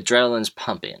go. Adrenaline's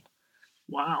pumping.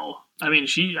 Wow. I mean,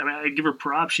 I give her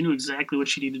props. She knew exactly what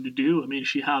she needed to do. I mean,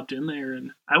 she hopped in there,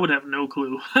 and I would have no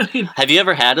clue. I mean, Have you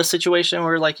ever had a situation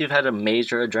where like you've had a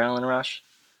major adrenaline rush?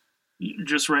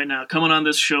 just right now, coming on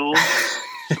this show,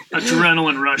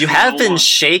 adrenaline rush. You have been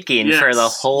shaking for the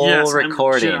whole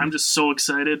recording. I'm just so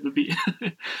excited to be.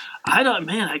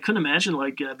 I couldn't imagine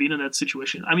like being in that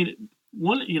situation. I mean,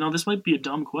 this might be a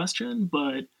dumb question,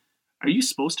 but are you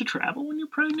supposed to travel when you're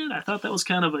pregnant? I thought that was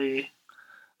kind of a.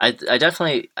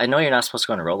 I know you're not supposed to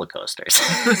go on roller coasters.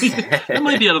 That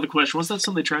might be out of the question. Was that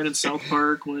something they tried in South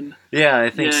Park when? Yeah,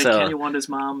 I think so. Kenny Wanda's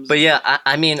mom's. But yeah,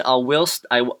 I mean,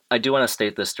 I do want to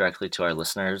state this directly to our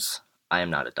listeners. I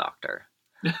am not a doctor.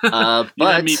 But you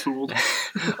had me fooled.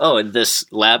 Oh, this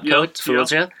lab coat Yep,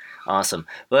 fooled you? Awesome.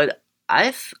 But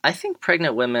I think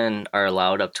pregnant women are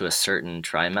allowed up to a certain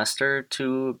trimester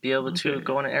to be able to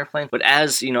go on an airplane. But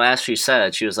as she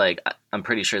said, she was like, I'm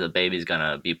pretty sure the baby's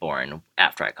gonna be born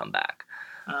after I come back.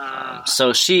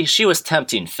 So she was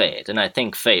tempting fate, and I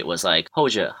think fate was like,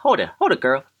 hold it,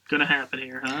 girl. Gonna happen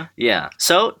here, huh? Yeah.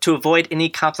 So to avoid any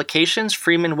complications,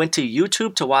 Freeman went to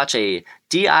YouTube to watch a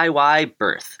DIY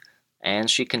birth.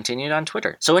 And she continued on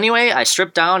Twitter. So anyway, I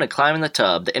stripped down and climbed in the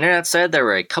tub. The internet said there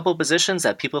were a couple positions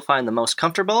that people find the most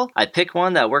comfortable. I picked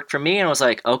one that worked for me and was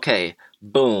like, okay,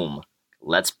 boom,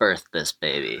 let's birth this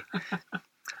baby.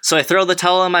 So I throw the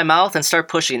towel in my mouth and start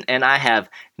pushing, and I have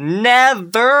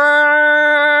never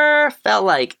felt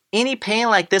like any pain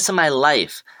like this in my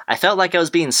life. I felt like I was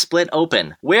being split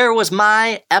open. Where was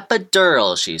my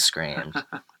epidural? She screamed.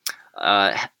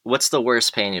 What's the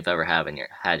worst pain you've ever had in your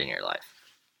life?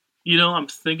 I'm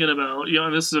thinking about,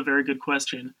 and this is a very good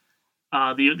question.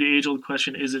 The age-old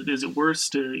question, is it worse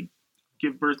to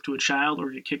give birth to a child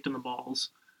or get kicked in the balls?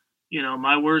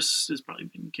 My worst is probably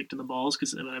being kicked in the balls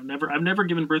because I've never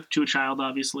given birth to a child,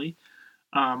 obviously.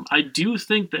 I do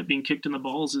think that being kicked in the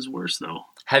balls is worse, though.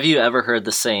 Have you ever heard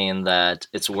the saying that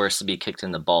it's worse to be kicked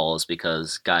in the balls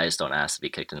because guys don't ask to be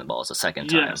kicked in the balls a second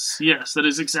time? Yes, that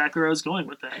is exactly where I was going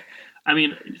with that. I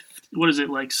mean, what is it,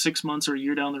 like 6 months or a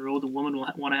year down the road, the woman will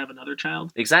want to have another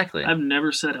child? Exactly. I've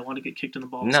never said I want to get kicked in the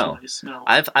balls twice. No.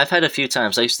 I've had a few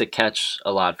times. I used to catch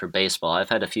a lot for baseball. I've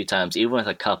had a few times, even with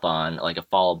a cup on, like a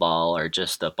foul ball or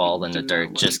just a ball in the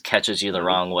dirt, just catches you the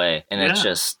wrong way. And it's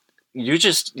just,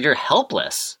 you're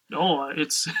helpless. No,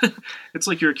 it's it's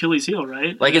like your Achilles heel,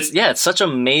 right? Like it's such a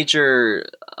major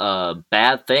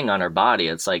bad thing on our body.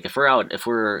 It's like if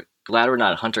we're glad we're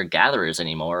not hunter-gatherers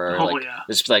anymore, or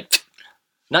it's like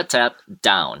nut tap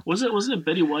down. Wasn't it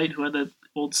Betty White who had that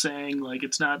old saying, like,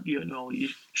 it's not, you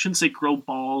shouldn't say grow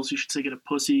balls, you should say get a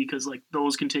pussy, because like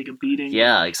those can take a beating.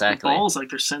 Yeah, exactly. The balls, like,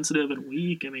 they're sensitive and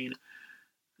weak. I mean,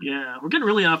 yeah, we're getting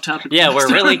really off topic. Yeah, we're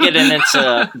really getting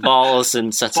into balls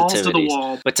and sensitivities. Balls to the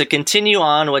wall. But to continue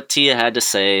on, what Tia had to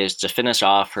say is to finish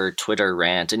off her Twitter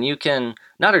rant, and you can,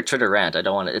 not her Twitter rant, I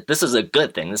don't want to, this is a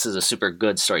good thing, this is a super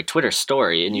good story, Twitter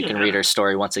story, and you can read her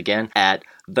story once again at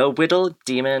The Whittle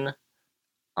Demon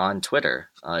on Twitter.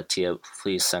 Tia,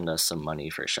 please send us some money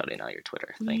for shutting out your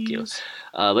Twitter. Thank you.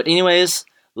 But anyways,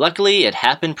 luckily it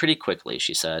happened pretty quickly,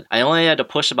 she said. I only had to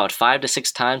push about 5 to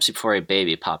 6 times before a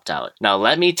baby popped out. Now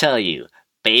let me tell you,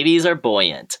 babies are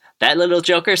buoyant. That little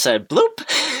joker said bloop,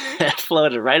 and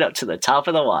floated right up to the top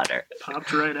of the water.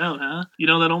 Popped right out, huh?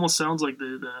 That almost sounds like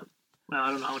the well,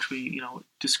 I don't know how much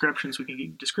descriptions we can get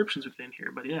in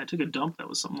here, but yeah, I took a dump that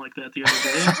was something like that the other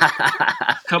day.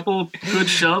 A couple good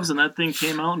shoves, and that thing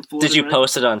came out and floated. Did you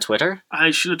post it on Twitter?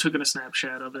 I should have taken a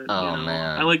Snapchat of it. Oh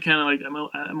man, I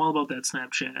I'm all about that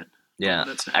Snapchat.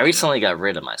 Yeah, I recently got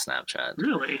rid of my Snapchat.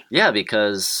 Really? Yeah,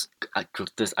 because I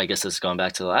guess this is going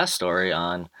back to the last story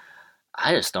on.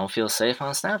 I just don't feel safe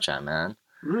on Snapchat, man.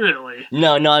 Really?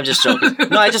 No, I'm just joking.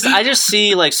 No, I just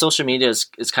see like social media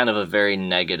is kind of a very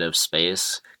negative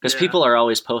space because Yeah. people are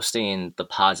always posting the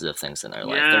positive things in their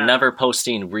life. Yeah. They're never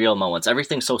posting real moments.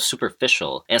 Everything's so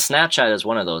superficial. And Snapchat is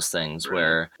one of those things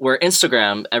Right. where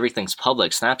Instagram, everything's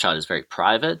public, Snapchat is very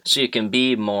private. So you can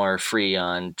be more free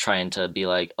on trying to be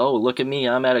like, "Oh, look at me,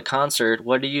 I'm at a concert.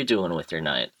 What are you doing with your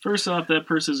night?" First off, that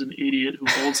person's an idiot who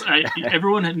holds.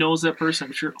 Everyone knows that person.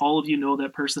 I'm sure all of you know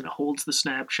that person that holds the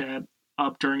Snapchat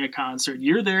up during a concert.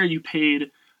 You're there. You paid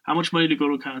how much money to go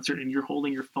to a concert, and you're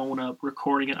holding your phone up,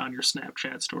 recording it on your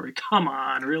Snapchat story. Come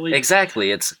on, really?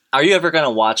 Exactly. Are you ever going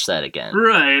to watch that again?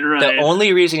 Right. The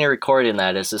only reason you're recording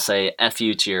that is to say F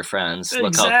you to your friends.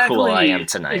 Look how cool I am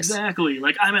tonight. Exactly.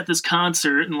 Like, I'm at this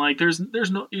concert, and like, there's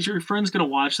no. Is your friend's gonna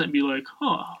watch that and be like,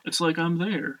 "Oh, it's like I'm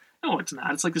there"? No, it's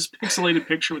not. It's like this pixelated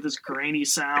picture with this grainy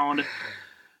sound.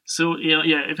 So yeah.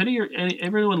 If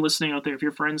everyone listening out there, if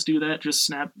your friends do that, just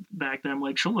snap back them,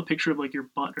 like show them a picture of like your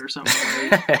butt or something.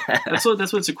 Right? that's what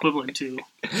it's equivalent to.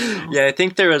 Yeah, I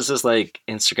think there was this like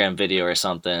Instagram video or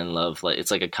something of like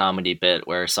it's like a comedy bit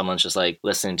where someone's just like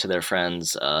listening to their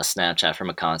friend's Snapchat from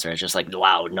a concert. It's just like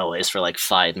loud noise for like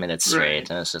 5 minutes straight, Right.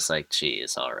 and it's just like,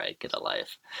 geez, all right, get a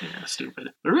life. Yeah,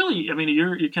 stupid. But really, I mean,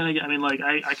 you're kind of. I mean, like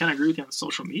I kind of agree with you on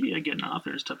social media getting off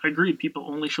there and stuff. I agree, people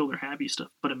only show their happy stuff.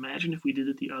 But imagine if we did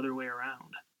it the other way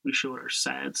around. We showed our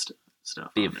sad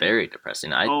stuff. Be on there. very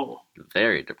depressing.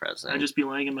 Very depressing. I'd just be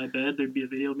laying in my bed. There'd be a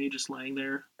video of me just laying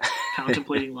there,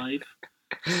 contemplating life.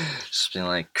 Just being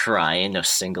like crying, no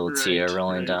single Right, tear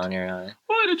rolling right. down your eye.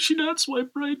 Why did she not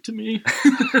swipe right to me?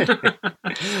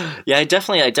 Yeah, I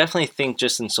definitely think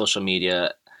just in social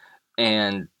media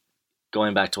and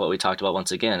going back to what we talked about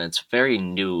once again, it's very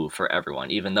new for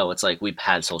everyone, even though it's like we've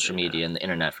had social Yeah. media and the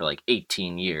internet for like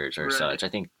 18 years or Right. such. I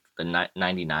think the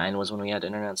 99 was when we had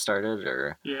internet started,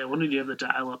 or Yeah, when did you have the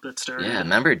dial-up that started? yeah,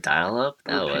 remember dial-up?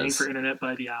 We That were paying was. for internet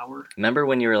by the hour. Remember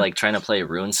when you were like trying to play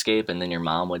RuneScape and then your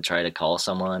mom would try to call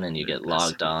someone and you get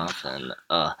logged Yes. off and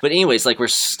but anyways, like we're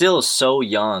still so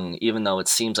young, even though it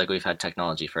seems like we've had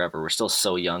technology forever, we're still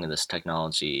so young in this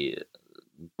technology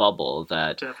bubble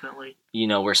that Definitely.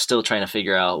 we're still trying to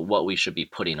figure out what we should be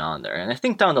putting on there. And I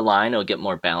think down the line it'll get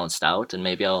more balanced out and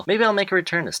maybe I'll make a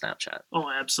return to Snapchat. Oh,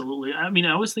 absolutely. I mean,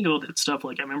 I always think about that stuff.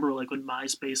 Like, I remember like when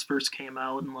MySpace first came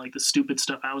out and like the stupid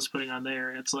stuff I was putting on there.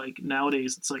 And it's like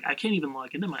nowadays, it's like I can't even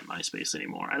log into my MySpace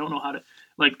anymore. I don't know how to.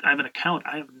 Like, I have an account.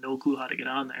 I have no clue how to get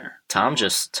on there. Tom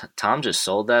just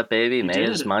sold that baby, He made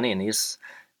his did. money, and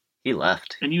he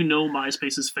left. And you know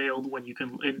MySpace has failed when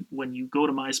when you go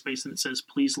to MySpace and it says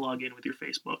please log in with your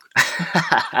Facebook.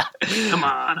 Come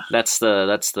on. That's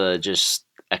the just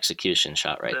execution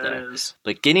shot right That there. is.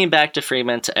 But getting back to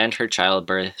Freeman to end her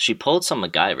childbirth, she pulled some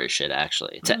MacGyver shit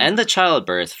actually. To end the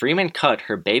childbirth, Freeman cut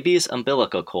her baby's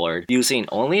umbilical cord using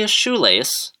only a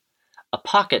shoelace, a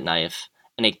pocket knife,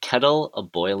 and a kettle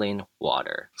of boiling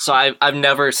water. So I've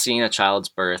never seen a child's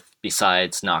birth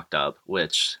besides Knocked Up,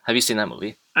 which, have you seen that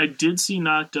movie? I did see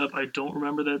Knocked Up. I don't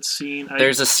remember that scene.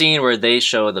 There's a scene where they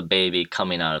show the baby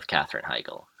coming out of Katherine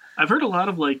Heigl. I've heard a lot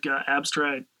of like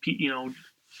abstract,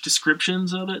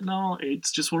 descriptions of it and all.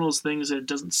 It's just one of those things that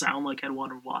doesn't sound like I'd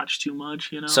want to watch too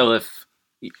much, So if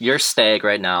you're Stag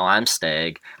right now, I'm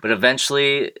Stag, but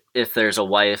eventually if there's a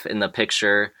wife in the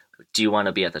picture, do you want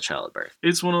to be at the childbirth?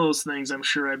 It's one of those things I'm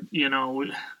sure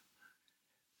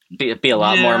Be a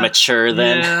lot more mature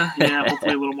then. Yeah,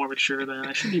 hopefully a little more mature then.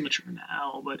 I should be mature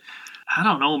now, but I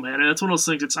don't know, man. That's one of those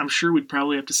things. I'm sure we'd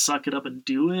probably have to suck it up and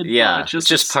do it. Yeah, but it's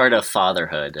just part of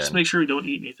fatherhood. Just make sure we don't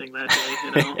eat anything that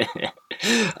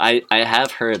day. I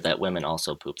have heard that women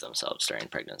also poop themselves during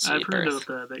pregnancy. I've heard birth.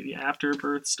 of the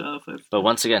afterbirth stuff. But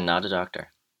once again, not a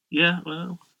doctor. Yeah,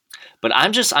 well, But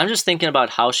I'm just thinking about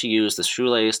how she used the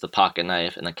shoelace, the pocket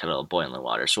knife, and the kettle of boiling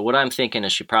water. So what I'm thinking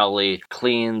is she probably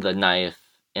cleaned the knife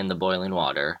in the boiling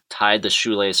water, tied the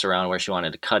shoelace around where she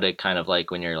wanted to cut it, kind of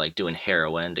like when you're like doing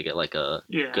heroin to get like a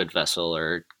good vessel,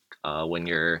 or when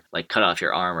you're like cut off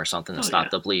your arm or something to stop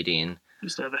the bleeding.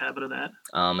 Used to have a habit of that.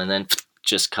 And then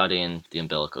just cutting the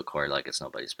umbilical cord like it's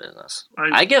nobody's business.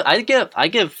 I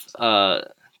give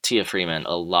Tia Freeman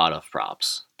a lot of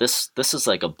props. This is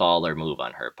like a baller move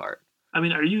on her part. I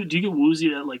mean, do you get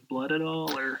woozy at like blood at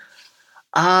all, or?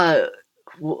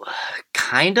 Well,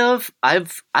 kind of.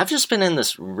 I've just been in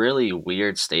this really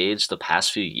weird stage the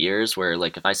past few years where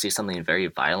like if I see something very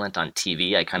violent on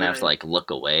TV, I kind of have to like look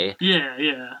away.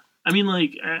 Yeah. I mean,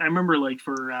 like I remember like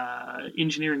for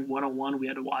Engineering 101, we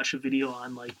had to watch a video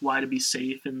on like why to be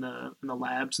safe in the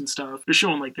labs and stuff. They're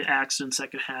showing like the accidents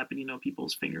that could happen.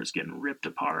 People's fingers getting ripped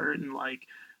apart, and like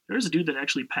there was a dude that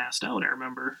actually passed out. I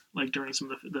remember like during some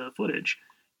of the footage.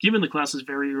 given the class is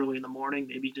very early in the morning,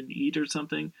 maybe didn't eat or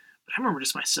something. But I remember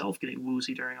just myself getting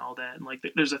woozy during all that, and like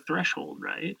there's a threshold,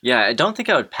 right? Yeah, I don't think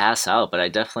I would pass out, but I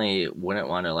definitely wouldn't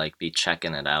want to like be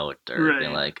checking it out or be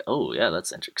Right. like, oh yeah,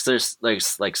 that's interesting. Because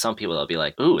there's like some people that'll be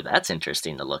like, ooh, that's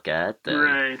interesting to look at.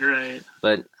 Right.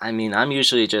 But I mean, I'm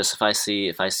usually just if I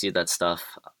see that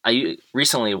stuff.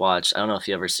 Recently watched. I don't know if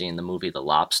you ever seen the movie The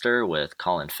Lobster with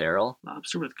Colin Farrell.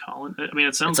 Lobster with Colin. I mean,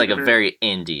 it sounds It's like a very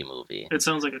indie movie. It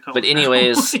sounds like a Colin. But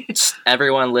anyways,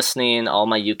 everyone listening, all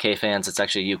my UK fans, it's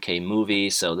actually a UK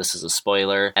movie, so this is a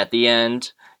spoiler. At the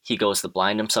end, he goes to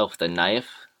blind himself with a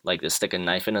knife, like to stick a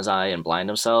knife in his eye and blind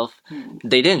himself.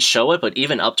 They didn't show it, but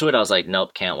even up to it, I was like,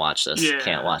 nope, can't watch this. Yeah.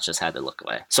 Can't watch this. Had to look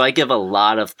away. So I give a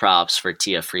lot of props for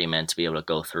Tia Freeman to be able to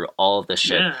go through all of this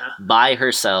shit by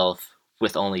herself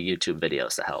with only YouTube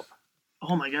videos to help.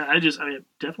 Oh my god! I mean,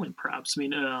 definitely props. I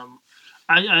mean,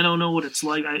 I don't know what it's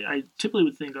like. I typically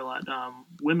would think a lot.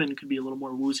 Women could be a little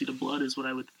more woozy to blood, is what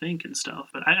I would think and stuff.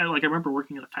 But I remember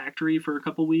working in a factory for a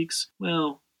couple weeks.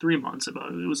 Well, 3 months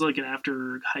about it. It was like an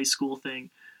after high school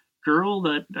thing. Girl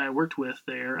that I worked with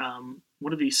there,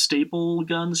 one of these staple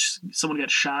guns, someone got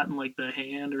shot in like the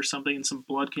hand or something, and some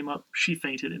blood came up. She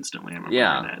fainted instantly. I remember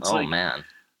that. It's Man.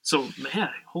 So,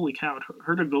 man, holy cow,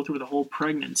 her to go through the whole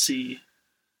pregnancy,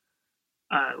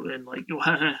 and like,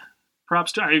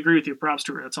 props to, I agree with you, props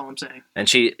to her, that's all I'm saying. And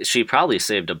she probably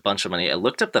saved a bunch of money. I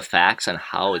looked up the facts on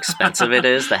how expensive it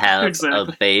is to have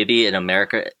a baby in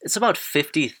America. It's about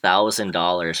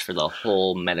 $50,000 for the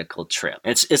whole medical trip.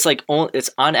 It's like, it's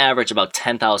on average about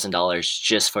 $10,000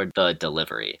 just for the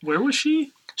delivery. She was?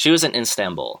 She was in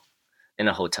Istanbul, in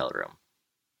a hotel room.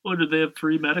 Well, did they have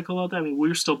free medical out there? I mean,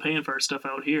 we're still paying for our stuff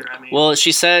out here. I mean, well,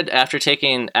 she said after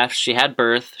she had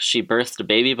birth, she birthed a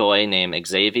baby boy named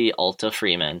Xavier Alta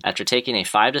Freeman. After taking a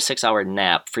 5 to 6 hour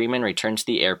nap, Freeman returned to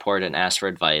the airport and asked for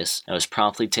advice, and was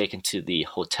promptly taken to the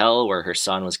hotel where her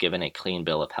son was given a clean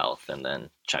bill of health and then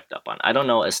checked up on. I don't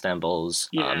know Istanbul's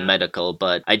medical,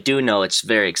 but I do know it's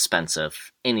very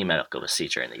expensive, any medical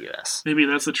procedure in the U.S. Maybe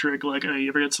that's the trick. Like, you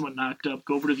ever get someone knocked up,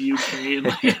 go over to the U.K. and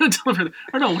like, deliver.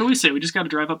 Or no, what do we say? We just got to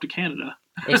drive up to Canada.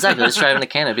 Exactly. Let's drive into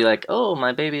Canada. Be like, oh,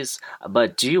 my baby's.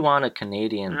 But do you want a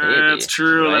Canadian baby? That's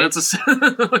true. Right? That's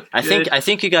I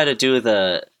think you got to do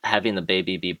having the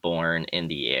baby be born in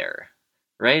the air,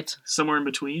 right? Somewhere in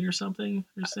between or something.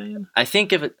 You're saying? I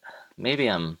think if it maybe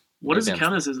I'm. What does it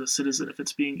count as a citizen if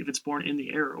it's born in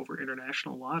the air over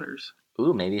international waters?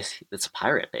 Ooh, maybe it's a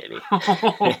pirate baby.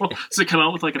 Does it come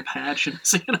out with like a patch and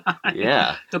saying hi?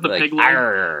 Yeah. Got the like, pig leg.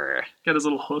 Got his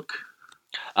little hook.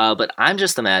 But I'm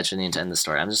just imagining, to end the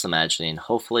story,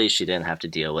 hopefully she didn't have to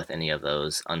deal with any of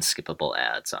those unskippable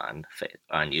ads on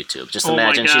YouTube. Just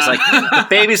imagine she's like, the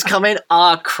baby's coming.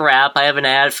 Oh, crap. I have an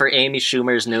ad for Amy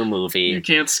Schumer's new movie. You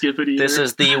can't skip it either. This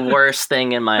is the worst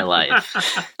thing in my life.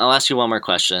 I'll ask you one more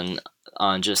question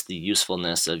on just the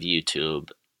usefulness of YouTube.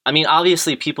 I mean,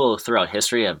 obviously people throughout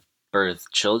history have birth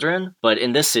children, but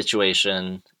in this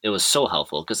situation it was so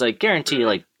helpful because I guarantee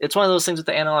like it's one of those things with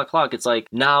the analog clock. It's like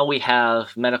now we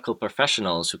have medical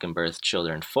professionals who can birth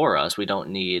children for us. We don't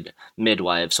need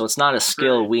midwives, so it's not a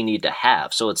skill we need to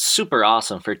have. So it's super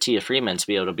awesome for Tia Freeman to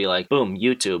be able to be like, boom,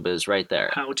 YouTube is right there.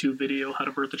 How-to video, how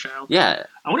to birth a child. Yeah.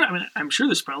 I'm sure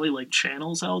there's probably like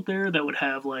channels out there that would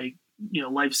have like, you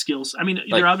know, life skills. I mean,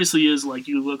 there obviously is like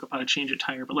you look up how to change a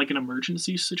tire, but like an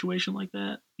emergency situation like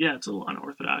that, yeah, it's a little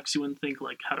unorthodox. You wouldn't think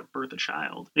like how to birth a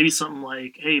child. Maybe something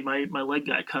like, hey, my leg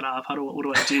got cut off. What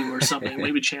do I do, or something?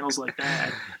 Maybe channels like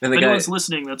that. If anyone's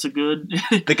listening, that's a good.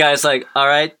 The guy's like, all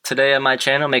right, today on my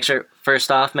channel, make sure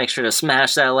to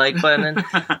smash that like button,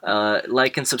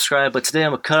 like and subscribe. But today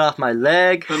I'm gonna cut off my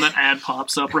leg. Then that ad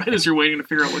pops up right as you're waiting to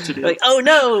figure out what to do. Like, oh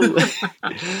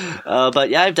no!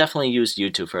 But yeah, I've definitely used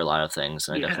YouTube for a lot of things,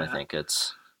 and I definitely think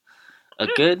it's a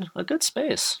good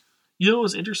space. You know, it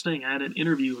was interesting. I had an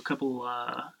interview a couple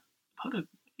about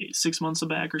 6 months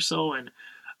back or so, and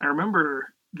I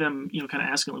remember them, you know, kind of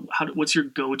asking, like, what's your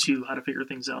go-to, how to figure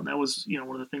things out? And that was, you know,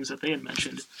 one of the things that they had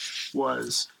mentioned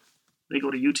was they go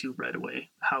to YouTube right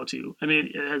away. How to. I mean,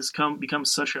 it has become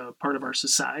such a part of our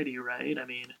society, right? I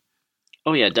mean.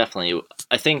 Oh yeah, definitely.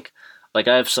 I think. Like,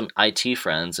 I have some IT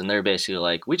friends, and they're basically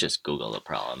like, we just Google the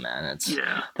problem, man.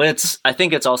 But I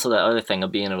think it's also that other thing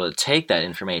of being able to take that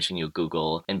information you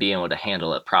Google and being able to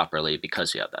handle it properly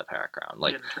because you have that background.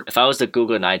 Like, if I was to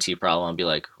Google an IT problem, I'd be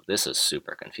like, this is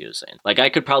super confusing. Like, I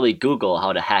could probably Google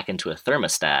how to hack into a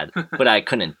thermostat, but I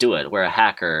couldn't do it. Where a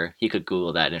hacker, he could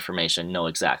Google that information, know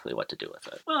exactly what to do with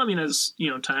it. Well, I mean, as, you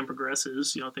know, time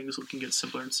progresses, you know, things can get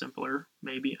simpler and simpler,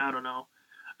 maybe. I don't know.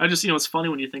 I just, it's funny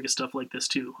when you think of stuff like this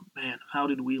too. Man, how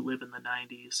did we live in the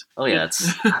 90s? Oh yeah,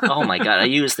 oh my god, I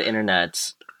use the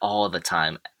internet all the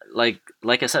time. Like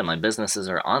I said, my businesses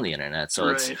are on the internet, so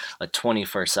it's a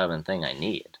 24/7 thing I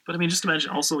need. But I mean, just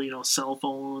imagine also, cell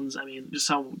phones. I mean, just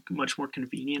how much more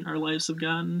convenient our lives have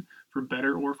gotten, for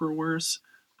better or for worse.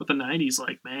 But the 90s,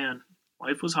 like, man,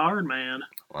 life was hard, man.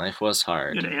 Life was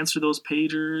hard. You had to answer those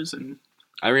pagers, and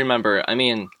I remember. I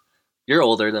mean, you're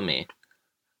older than me.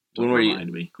 When were you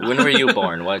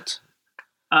born? What?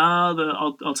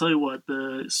 I'll tell you what,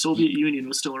 the Soviet Union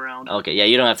was still around. Okay, yeah,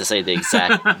 you don't have to say the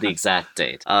exact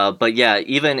date. But yeah,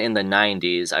 even in the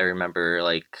 90s, I remember,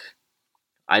 like,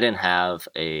 I didn't have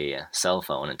a cell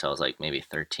phone until I was like maybe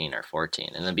 13 or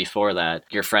 14. And then before that,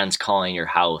 your friends calling your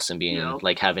house and being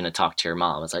like having to talk to your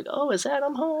mom. It's like, oh, is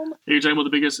Adam home? You're talking about the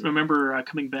biggest, remember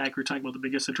coming back, we were talking about the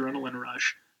biggest adrenaline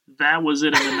rush. That was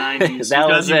it in the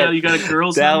 90s. You got a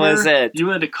girl's number. That was it. You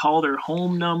had to call their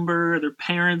home number. Their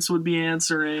parents would be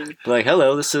answering. Like,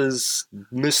 hello, this is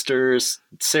Mr.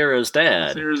 Sarah's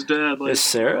dad. Sarah's dad. Like, is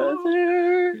Sarah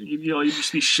there? You'd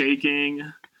just be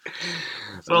shaking.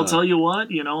 But I'll tell you what,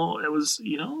 it was,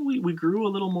 we grew a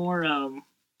little more, I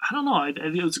don't know, I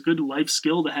think it was a good life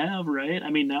skill to have, right? I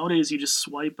mean, nowadays you just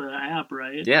swipe an app,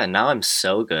 right? Yeah, now I'm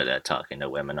so good at talking to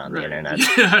women on the internet.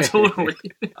 Yeah, totally.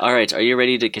 All right, are you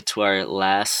ready to get to our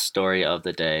last story of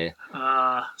the day?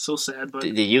 So sad, but...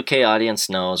 The UK audience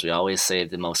knows we always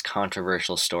save the most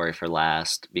controversial story for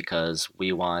last because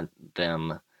we want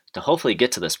them to hopefully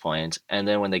get to this point, and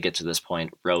then when they get to this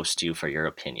point, roast you for your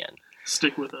opinion.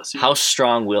 Stick with us. How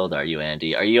strong-willed are you,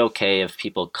 Andy? Are you okay if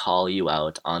people call you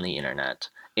out on the internet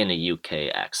in a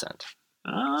UK accent?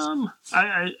 I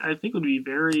think it would be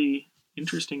very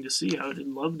interesting to see. I would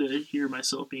love to hear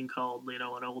myself being called, an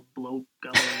old bloke,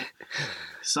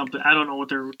 something. I don't know what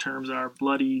their terms are,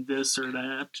 bloody this or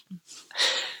that.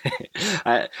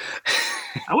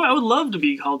 I would love to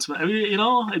be called something. I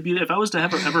mean, if I was to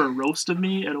have ever a roast of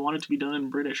me, I'd want it to be done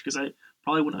in British because I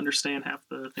probably wouldn't understand half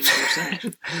the things they're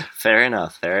saying. Fair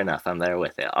enough. I'm there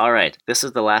with you. All right, this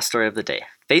is the last story of the day.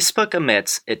 Facebook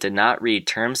admits it did not read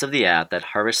terms of the app that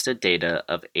harvested data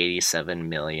of 87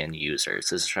 million users.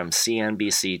 This is from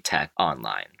CNBC Tech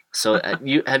Online. So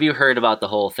have you heard about the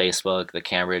whole Facebook, the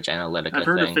Cambridge Analytica thing? I've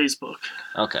heard of Facebook.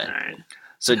 Okay. All right.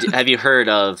 So have you heard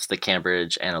of the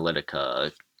Cambridge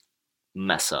Analytica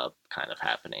mess up kind of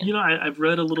happening? I've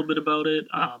read a little bit about it,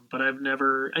 but I've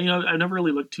never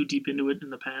really looked too deep into it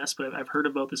in the past, but I've heard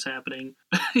about this happening.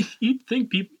 You'd think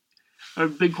people, a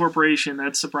big corporation,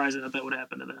 that's surprising that would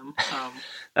happen to them.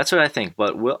 That's what I think,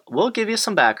 but we'll give you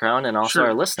some background, and also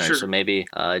our listeners who maybe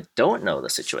don't know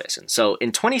the situation. So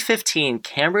in 2015,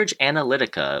 Cambridge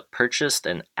Analytica purchased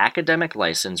an academic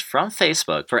license from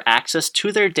Facebook for access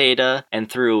to their data,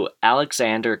 and through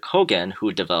Alexander Kogan,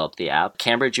 who developed the app,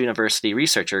 Cambridge University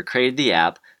researcher, created the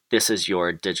app This Is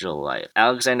Your Digital Life.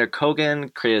 Alexander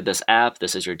Kogan created this app,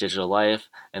 This Is Your Digital Life,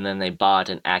 and then they bought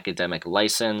an academic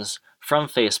license from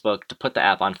Facebook to put the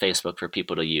app on Facebook for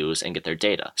people to use and get their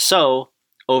data. So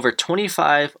over a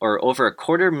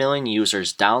 250,000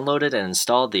 users downloaded and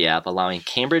installed the app, allowing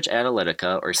Cambridge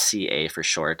Analytica, or CA for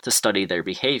short, to study their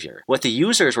behavior. What the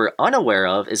users were unaware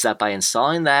of is that by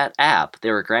installing that app,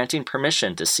 they were granting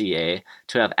permission to CA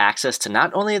to have access to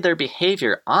not only their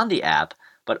behavior on the app,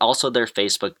 but also their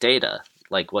Facebook data,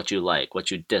 like, what you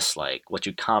dislike, what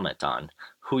you comment on,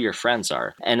 who your friends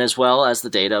are, and as well as the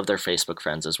data of their Facebook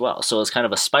friends as well. So it's kind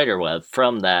of a spider web.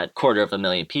 From that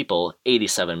 250,000 people,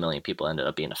 87 million people ended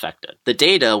up being affected. The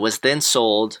data was then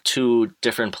sold to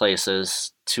different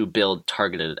places to build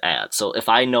targeted ads. So if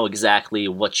I know exactly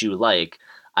what you like,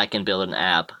 I can build an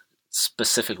app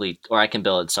specifically, or I can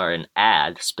build, an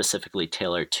ad specifically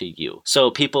tailored to you. So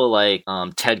people like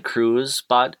Ted Cruz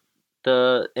bought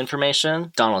the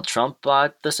information. Donald Trump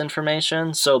bought this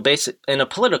information. So in a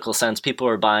political sense, people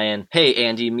are buying, hey,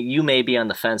 Andy, you may be on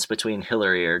the fence between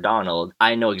Hillary or Donald.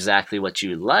 I know exactly what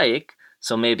you like,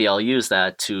 so maybe I'll use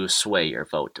that to sway your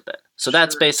vote a bit. So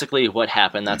that's basically what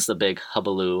happened. That's the big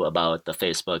hullabaloo about the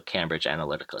Facebook Cambridge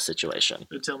Analytica situation.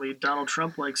 They tell me Donald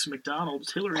Trump likes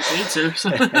McDonald's, Hillary hates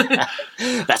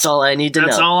it. That's all I need to know.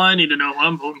 That's all I need to know.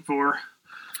 I'm voting for.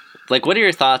 Like, what are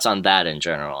your thoughts on that in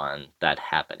general, on that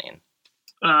happening?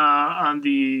 On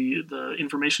the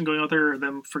information going out there, or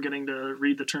them forgetting to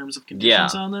read the terms of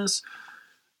conditions on this.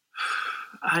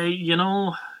 I've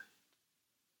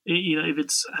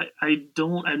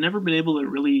never been able to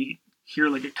really hear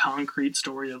like a concrete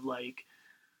story of like,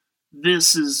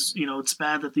 this is, it's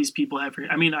bad that these people have.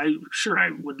 I mean, I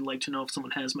would like to know if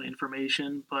someone has my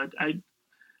information, but I've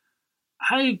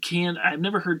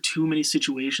never heard too many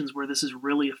situations where this has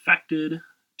really affected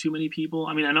too many people.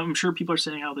 I mean, I'm sure people are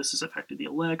saying how this has affected the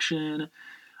election,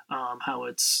 how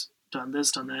it's done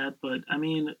this, done that. But I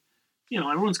mean,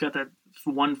 everyone's got that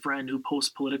one friend who posts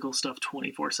political stuff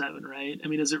 24/7, right? I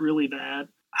mean, is it really that?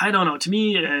 I don't know. To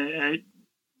me,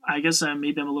 I guess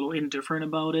maybe I'm a little indifferent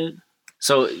about it.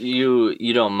 So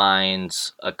you don't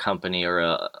mind a company or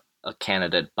a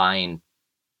candidate buying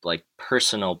like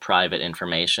personal private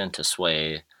information to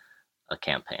sway a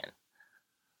campaign?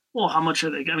 Well, how much are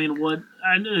they? I mean,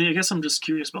 I guess I'm just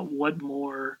curious about what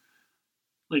more,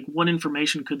 like, what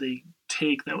information could they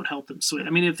take that would help them sway? I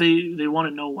mean, if they want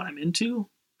to know what I'm into,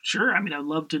 sure. I mean, I'd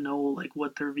love to know like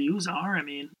what their views are. I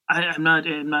mean, I'm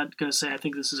not gonna say I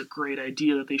think this is a great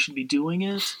idea that they should be doing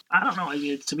it. I don't know. I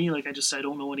mean, to me, like, I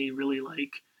don't know any really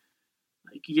like,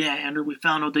 yeah, Andrew, we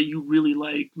found out that you really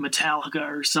like Metallica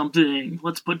or something.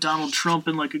 Let's put Donald Trump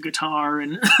in like a guitar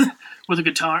and with a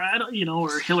guitar. I don't,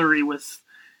 or Hillary with,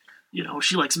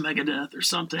 she likes Megadeth or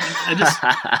something. I just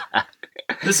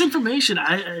this information.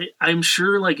 I'm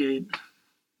sure like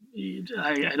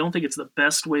I don't think it's the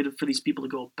best way for these people to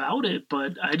go about it,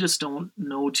 but I just don't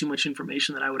know too much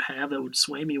information that I would have that would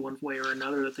sway me one way or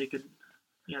another that they could.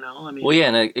 I mean, well, yeah,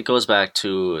 and it goes back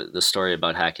to the story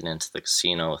about hacking into the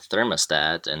casino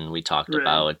thermostat, and we talked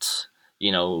about,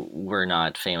 we're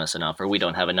not famous enough or we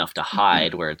don't have enough to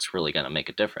hide where it's really going to make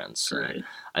a difference. Right.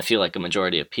 I feel like a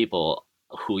majority of people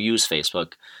who use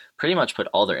Facebook pretty much put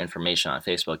all their information on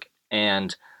Facebook,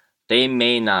 and they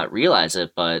may not realize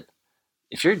it, but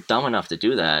if you're dumb enough to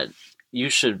do that, you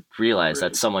should realize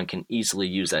that someone can easily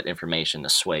use that information to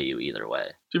sway you either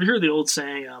way. Have you heard the old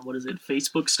saying, what is it,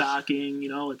 Facebook stalking?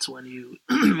 It's when you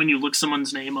when you look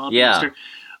someone's name up. Yeah.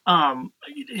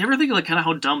 You ever think like kind of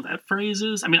how dumb that phrase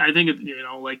is? I mean, I think,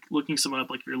 like looking someone up,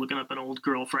 like if you're looking up an old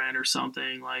girlfriend or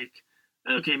something, like,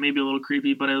 okay, maybe a little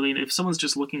creepy, but I mean, if someone's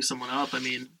just looking someone up, I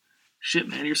mean, shit,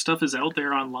 man, your stuff is out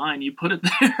there online. You put it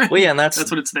there. Well, yeah, and that's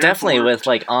what it's there definitely for. With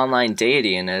like online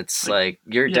dating. It's like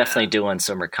you're definitely doing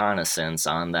some reconnaissance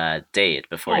on that date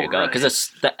before you go, because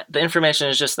it's the information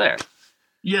is just there.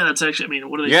 Yeah, that's actually. I mean,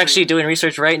 what are they? You're actually doing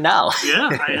research right now. Yeah,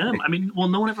 I am. I mean, well,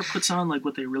 no one ever puts on like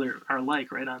what they really are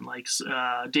like, right? On like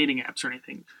dating apps or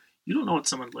anything. You don't know what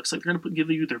someone looks like. They're gonna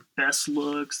give you their best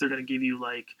looks. They're gonna give you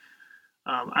like.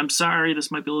 I'm sorry,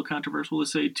 this might be a little controversial to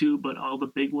say too, but all the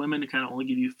big women kind of only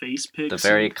give you face pics. The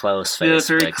very close face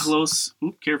very pics. close.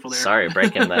 Oop, careful there. Sorry,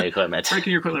 breaking the equipment.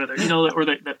 Breaking your equipment there. Or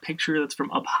that picture that's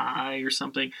from up high or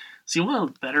something. So you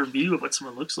want a better view of what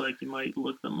someone looks like, you might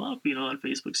look them up, on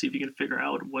Facebook, see if you can figure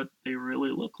out what they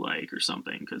really look like or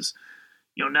something. Because,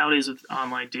 nowadays with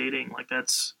online dating, like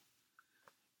that's,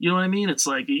 you know what I mean? It's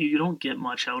like you don't get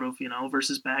much out of,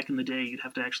 versus back in the day, you'd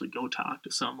have to actually go talk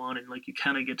to someone and like you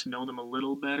kind of get to know them a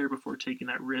little better before taking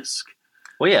that risk.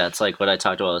 Well, yeah, it's like what I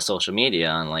talked about with social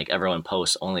media, and like everyone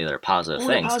posts only their positive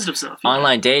only things. Positive stuff. Yeah.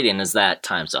 Online dating is that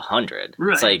times 100.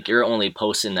 Right. It's like you're only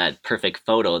posting that perfect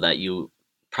photo that you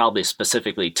probably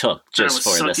specifically took just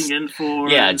for this. In for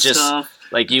just stuff.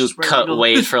 Like you cut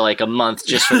weight for like a month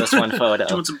just for this one photo.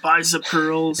 Doing some bicep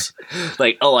curls.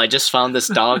 Like, oh, I just found this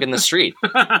dog in the street.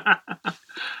 I'm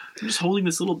just holding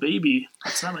this little baby.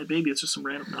 It's not my baby, it's just some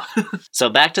random dog. So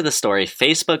back to the story.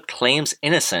 Facebook claims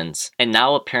innocence and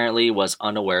now apparently was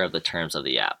unaware of the terms of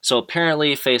the app. So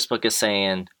apparently Facebook is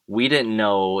saying, we didn't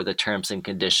know the terms and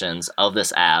conditions of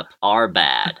this app are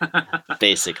bad,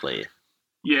 basically.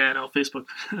 Yeah, no, Facebook.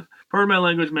 Pardon my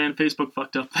language, man. Facebook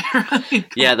fucked up there.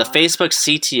 The Facebook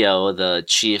CTO, the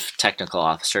Chief Technical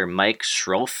Officer, Mike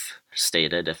Schroff,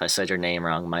 stated, if I said your name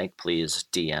wrong, Mike, please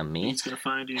DM me. He's going to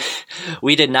find you.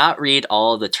 We did not read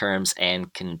all the terms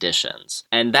and conditions.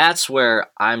 And that's where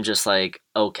I'm just like,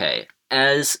 okay,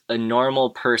 as a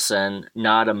normal person,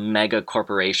 not a mega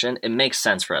corporation, it makes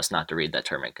sense for us not to read that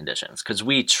term and conditions because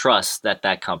we trust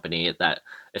that company, that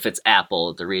if it's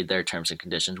Apple, to read their terms and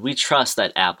conditions, we trust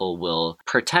that Apple will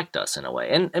protect us in a way.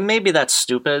 And maybe that's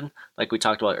stupid, like we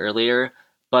talked about earlier,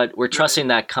 but we're trusting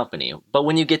that company. But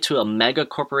when you get to a mega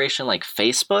corporation like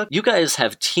Facebook, you guys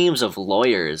have teams of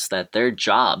lawyers that their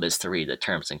job is to read the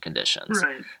terms and conditions.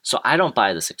 Right. So I don't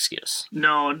buy this excuse.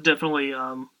 No, definitely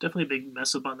a big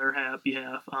mess up on their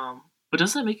behalf. But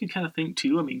doesn't that make you kind of think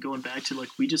too? I mean, going back to like,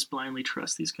 we just blindly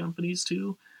trust these companies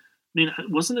too. I mean,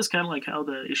 wasn't this kind of like how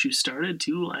the issue started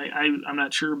too? I'm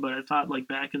not sure, but I thought like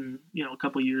back in, a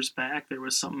couple of years back, there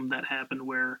was something that happened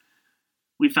where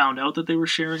we found out that they were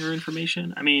sharing our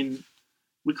information. I mean,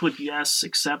 we click yes,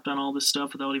 accept on all this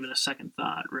stuff without even a second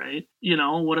thought, right?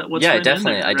 What's yeah, right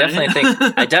definitely. there, I right? definitely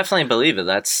think, I definitely believe it.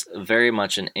 That's very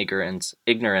much an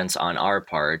ignorance on our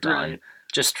part right. on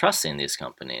just trusting these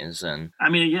companies. And I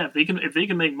mean, yeah, if they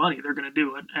can make money, they're going to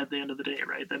do it at the end of the day,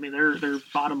 right? I mean, their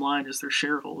bottom line is their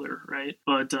shareholder, right?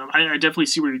 But I definitely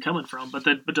see where you're coming from, but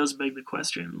that does beg the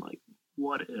question, like,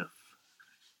 what if,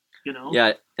 you know?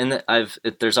 yeah, and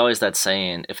there's always that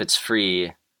saying, if it's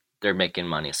free, they're making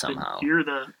money somehow. You're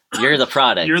the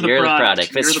product. You're the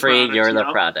product. If it's You're the free, product. you're the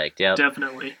Yep. product. Yep.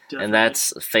 Definitely. And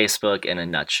that's Facebook in a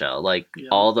nutshell. Like Yeah.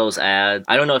 all those ads.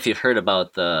 I don't know if you've heard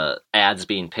about the ads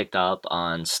being picked up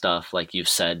on stuff like you've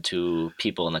said to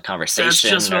people in the conversation. That's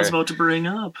just what I was about to bring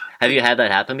up. Have you had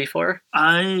that happen before?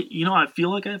 I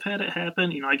feel like I've had it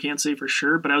happen. I can't say for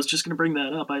sure, but I was just going to bring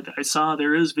that up. I saw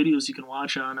there is videos you can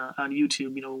watch on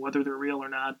YouTube, whether they're real or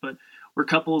not, but where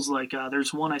couples like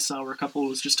there's one I saw where a couple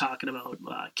was just talking about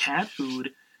cat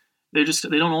food. They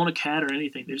don't own a cat or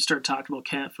anything. They just start talking about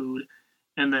cat food,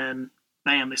 and then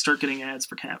bam, they start getting ads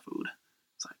for cat food.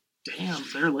 It's like, damn,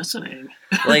 they're listening.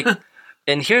 Like,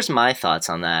 and here's my thoughts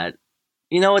on that.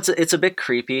 It's a bit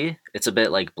creepy. It's a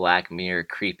bit like Black Mirror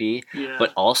creepy, Yeah,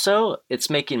 but also it's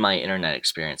making my internet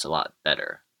experience a lot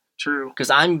better. true. Because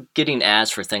I'm getting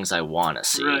ads for things I want to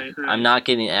see. Right. I'm not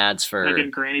getting ads for... Not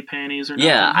getting granny panties or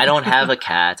Yeah, nothing. I don't have a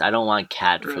cat. I don't want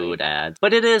cat Right. food ads.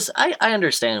 But it is... I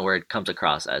understand where it comes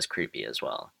across as creepy as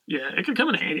well. Yeah, it could come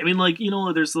in handy. I mean, like,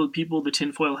 there's the people, the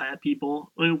tinfoil hat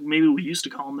people. I mean, maybe we used to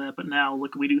call them that, but now,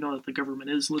 look, we do know that the government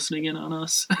is listening in on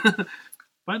us.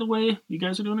 By the way, you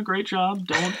guys are doing a great job.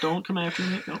 Don't come after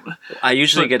me. No. I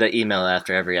usually get an email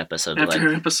after every episode. After like,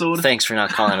 an episode. thanks for not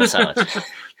calling us out.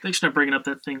 Thanks for not bringing up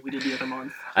that thing we did the other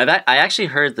month. I actually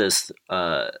heard this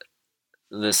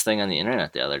thing on the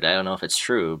internet the other day. I don't know if it's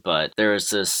true, but there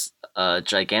was this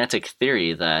gigantic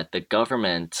theory that the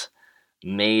government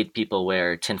made people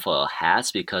wear tinfoil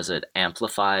hats because it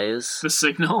amplifies The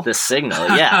signal. the signal.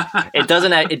 Yeah, it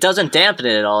doesn't dampen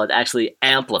it at all. It actually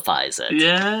amplifies it.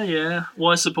 Yeah.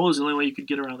 Well, I suppose the only way you could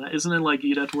get around that isn't it like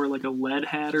you'd have to wear like a lead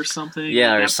hat or something.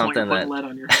 Yeah, At or that point, something you're putting that- lead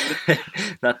on your head.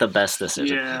 Not the best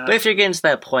decision. Yeah. But if you're getting to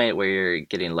that point where you're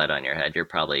getting lead on your head, you're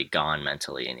probably gone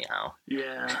mentally anyhow.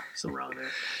 Yeah, so wrong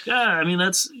there. Yeah, I mean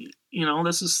that's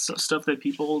this is stuff that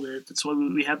that's why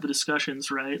we have the discussions,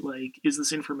 right? Like, is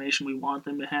this information we want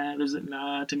them to have? Is it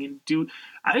not? I mean,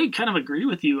 I kind of agree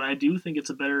with you. I do think it's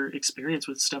a better experience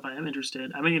with stuff I am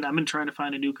interested. I mean, I've been trying to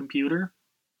find a new computer.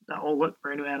 Oh, look,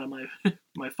 brand new ad on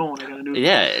my phone. I got a new.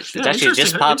 Yeah, it actually interesting.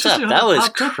 just popped up. Interesting how That it was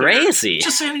popped up there. crazy. It's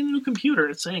just saying a new computer.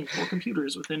 It's saying 4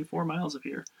 computers within 4 miles of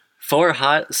here. 4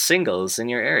 hot singles in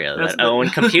your area That's that own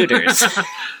computers.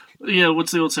 Yeah,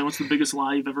 what's the old saying? What's the biggest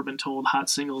lie you've ever been told? Hot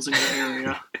singles in your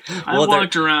area. I Well,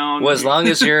 walked around. Well, as long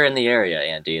as you're in the area,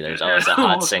 Andy, there's always a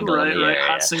hot single right, in the area.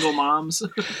 Hot single moms.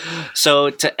 So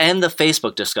to end the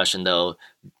Facebook discussion, though,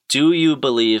 do you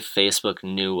believe Facebook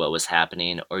knew what was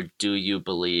happening, or do you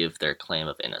believe their claim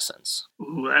of innocence?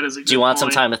 Ooh, that is a good Do you want some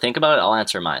point. time to think about it? I'll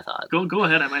answer my thought. Go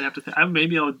ahead. I might have to.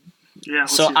 Maybe I'll. Yeah.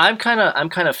 let's So see. I'm kind of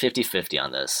 50-50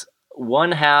 on this.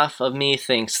 One half of me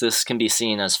thinks this can be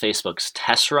seen as Facebook's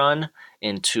test run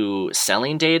into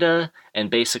selling data, and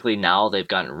basically now they've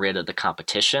gotten rid of the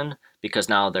competition because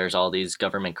now there's all these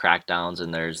government crackdowns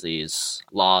and there's these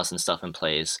laws and stuff in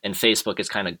place, and Facebook is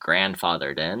kind of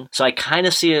grandfathered in. So I kind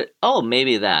of see it, oh,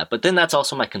 maybe that. But then that's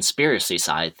also my conspiracy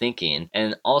side thinking.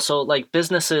 And also, like,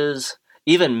 businesses,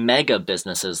 even mega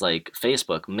businesses like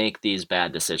Facebook, make these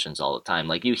bad decisions all the time.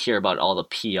 Like, you hear about all the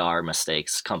PR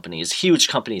mistakes huge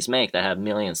companies make that have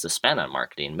millions to spend on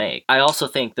marketing make. I also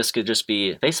think this could just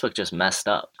be Facebook just messed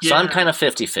up. So I'm Yeah. kind of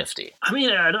 50-50. I mean,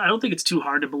 I don't think it's too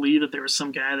hard to believe that there was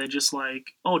some guy that just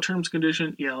like, oh, terms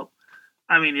condition, yep.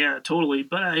 I mean, yeah, totally.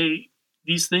 But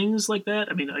these things like that.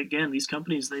 I mean, again, these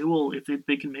companies, they will, if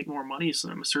they can make more money a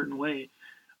certain way.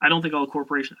 I don't think all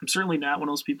corporations. I'm certainly not one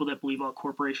of those people that believe all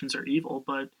corporations are evil,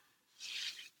 but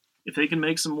if they can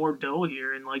make some more dough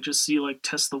here and like just see like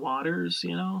test the waters,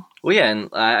 Well, yeah, and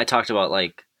I talked about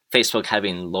like Facebook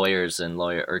having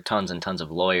tons and tons of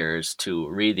lawyers to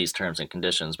read these terms and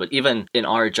conditions. But even in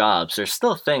our jobs, there's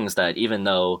still things that, even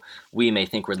though we may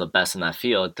think we're the best in that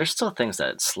field, there's still things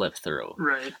that slip through.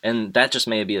 right? And that just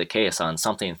may be the case on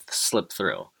something slipped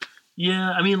through.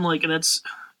 Yeah, I mean, like, and that's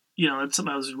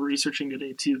something I was researching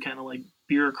today too, kind of like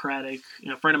bureaucratic.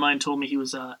 A friend of mine told me he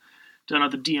was down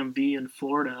at the DMV in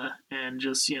Florida, and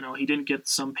just he didn't get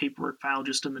some paperwork filed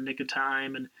just in the nick of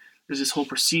time, and there's this whole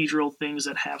procedural things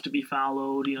that have to be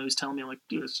followed. He's telling me, I'm like,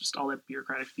 dude, it's just all that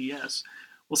bureaucratic BS.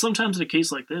 Well, sometimes in a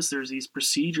case like this, there's these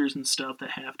procedures and stuff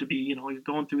that have to be, you're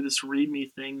going through this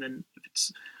README thing. Then if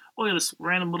it's, oh yeah, this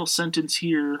random little sentence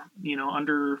here,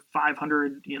 under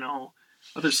 500,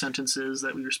 other sentences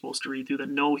that we were supposed to read through that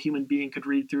no human being could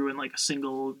read through in like a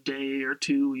single day or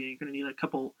two. You're going to need a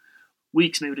couple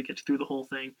weeks maybe to get through the whole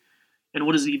thing. And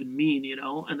what does it even mean,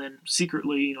 And then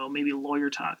secretly, maybe lawyer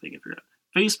talk they can figure out.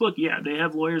 Facebook, yeah, they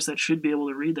have lawyers that should be able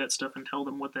to read that stuff and tell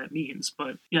them what that means.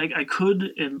 But yeah, I could,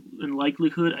 in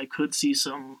likelihood, I could see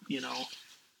some,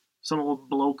 some old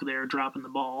bloke there dropping the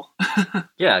ball.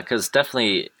 Yeah, because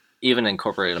definitely, even in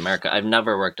corporate America, I've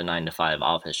never worked a 9-to-5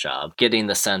 office job. Getting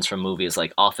the sense from movies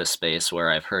like Office Space,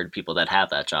 where I've heard people that have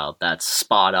that job, that's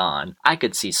spot on. I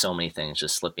could see so many things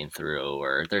just slipping through,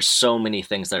 or there's so many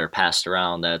things that are passed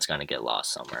around that it's going to get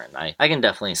lost somewhere. And I can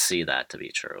definitely see that to be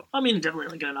true. I mean, definitely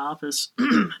like in an office,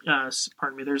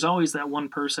 pardon me, there's always that one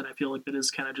person I feel like that is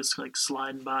kind of just like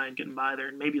sliding by and getting by there.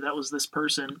 And maybe that was this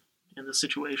person in the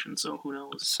situation, so who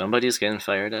knows? Somebody's getting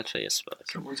fired at Facebook.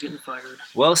 Someone's getting fired.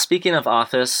 Well, speaking of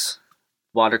Office,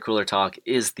 Water Cooler Talk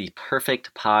is the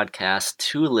perfect podcast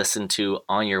to listen to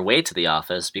on your way to the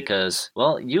office because,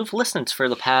 well, you've listened for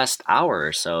the past hour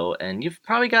or so, and you've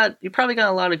probably got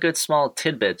a lot of good small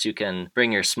tidbits you can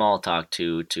bring your small talk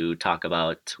to talk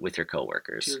about with your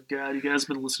coworkers. Dear God, you guys have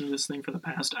been listening to this thing for the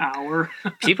past hour.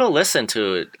 People listen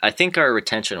to it. I think our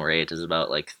retention rate is about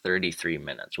like 33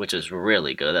 minutes, which is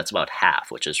really good. That's about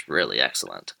half, which is really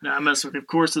excellent. Nah, I'm messing with you. Of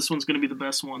course, this one's going to be the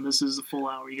best one. This is a full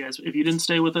hour, you guys. If you didn't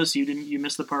stay with us, you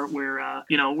missed the part where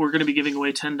we're going to be giving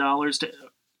away $10 to.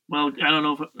 Well, I don't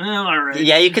know if. All right.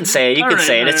 Yeah, you can say it. You can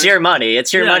say it. It's your money.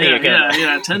 It's your money.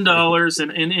 Yeah,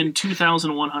 $10 in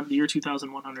 2100, the year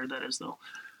 2100. That is though.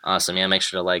 Awesome. Yeah, make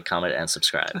sure to like, comment, and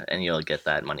subscribe, and you'll get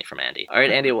that money from Andy. All right,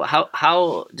 Andy.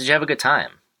 How did you have a good time?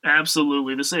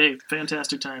 Absolutely. This is a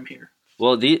fantastic time here.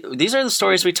 Well, these are the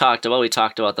stories we talked about. We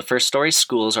talked about the first story: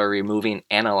 schools are removing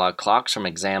analog clocks from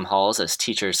exam halls as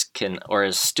students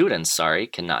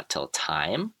cannot tell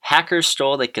time. Hackers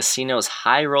stole the casino's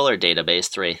high roller database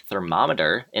through a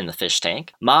thermometer in the fish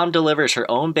tank. Mom delivers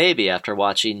her own baby after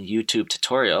watching YouTube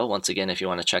tutorial. Once again, if you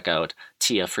want to check out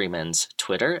Tia Freeman's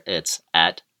Twitter, it's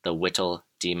at the Whittle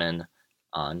Demon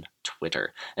on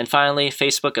Twitter. And finally,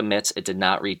 Facebook admits it did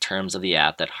not read terms of the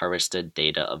app that harvested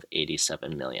data of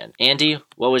 87 million. Andy,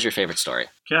 what was your favorite story?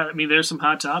 Yeah, I mean, there's some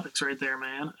hot topics right there,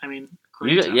 man. I mean,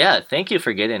 thank you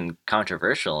for getting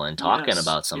controversial and talking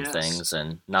about some things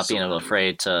and not being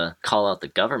afraid to call out the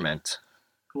government.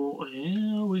 Cool.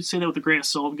 Yeah, we say that with a grain of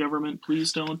salt, government.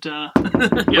 Please don't.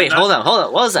 Wait, hold on.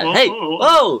 What was that?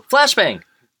 Whoa, flashbang.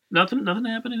 Nothing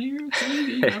happening here.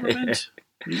 Okay, government.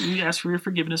 We ask for your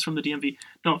forgiveness from the DMV.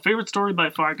 No, favorite story by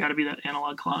far got to be that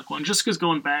analog clock one. Just because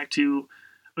going back to,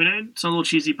 I mean, it's a little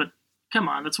cheesy, but come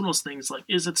on, that's one of those things. Like,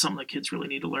 is it something that kids really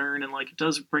need to learn? And like, it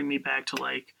does bring me back to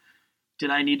like, did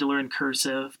I need to learn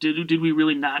cursive? Did we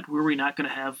really not? Were we not going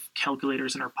to have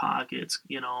calculators in our pockets?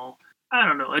 I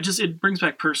don't know. It brings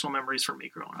back personal memories for me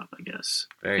growing up, I guess.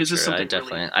 Very true.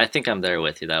 I think I'm there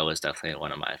with you. That was definitely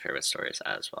one of my favorite stories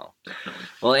as well. Definitely.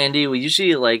 Well, Andy, we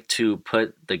usually like to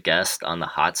put the guest on the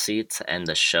hot seat to end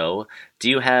the show. Do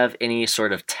you have any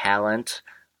sort of talent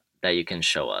that you can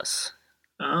show us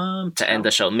to end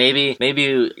the show? Maybe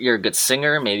you're a good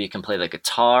singer. Maybe you can play the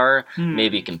guitar.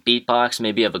 Maybe you can beatbox.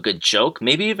 Maybe you have a good joke.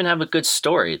 Maybe you even have a good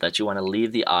story that you want to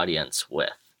leave the audience with.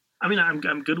 I mean,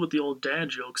 I'm good with the old dad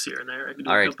jokes here and there. I can do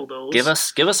a couple of those.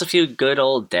 Give us a few good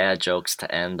old dad jokes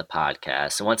to end the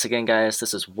podcast. And once again, guys,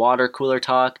 this is Water Cooler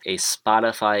Talk, a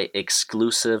Spotify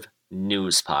exclusive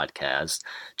news podcast.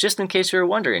 Just in case you were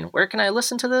wondering, where can I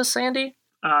listen to this, Andy?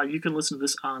 You can listen to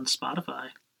this on Spotify.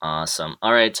 Awesome.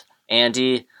 All right,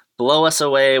 Andy, blow us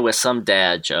away with some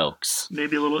dad jokes.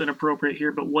 Maybe a little inappropriate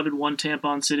here, but what did one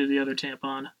tampon say to the other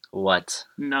tampon? What?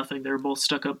 Nothing. They were both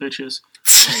stuck-up bitches.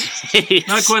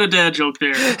 Not quite a dad joke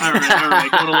there. All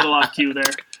right. Going a little off cue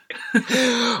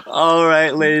there. All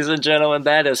right, ladies and gentlemen,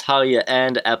 that is how you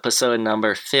end episode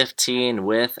number 15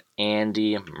 with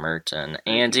Andy Merton.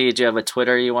 Andy, do you have a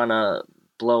Twitter you want to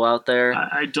blow out there?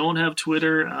 I don't have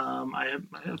Twitter. I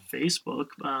have Facebook.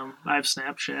 I have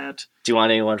Snapchat. Do you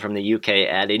want anyone from the UK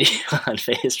adding you on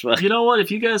Facebook? You know what? If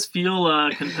you guys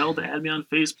feel compelled to add me on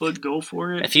Facebook, go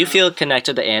for it. If you feel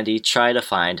connected to Andy, try to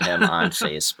find him on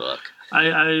Facebook.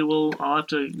 I'll have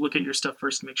to look at your stuff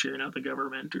first to make sure you're not the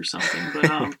government or something.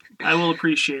 But I will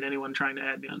appreciate anyone trying to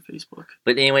add me on Facebook.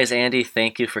 But anyways, Andy,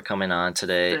 thank you for coming on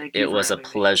today. It was a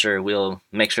pleasure. We'll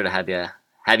make sure to have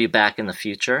you back in the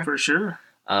future. For sure.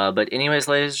 But anyways,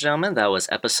 ladies and gentlemen, that was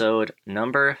episode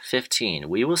number 15.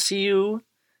 We will see you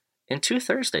in 2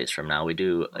 Thursdays from now. We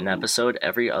do an episode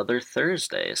every other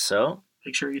Thursday. So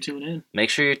make sure you tune in. Make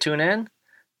sure you tune in.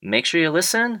 Make sure you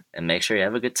listen. And make sure you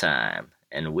have a good time.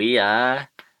 And we are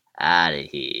out of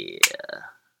here.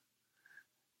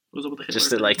 What was up with the Hitler just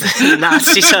did like the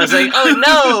Nazi sound. I was like, oh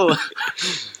no!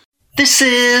 This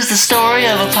is the story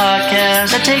of a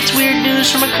podcast that takes weird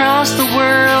news from across the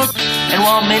world. And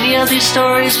while many of these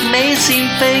stories may seem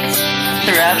fake,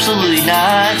 They're absolutely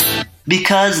not,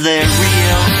 because they're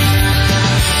real.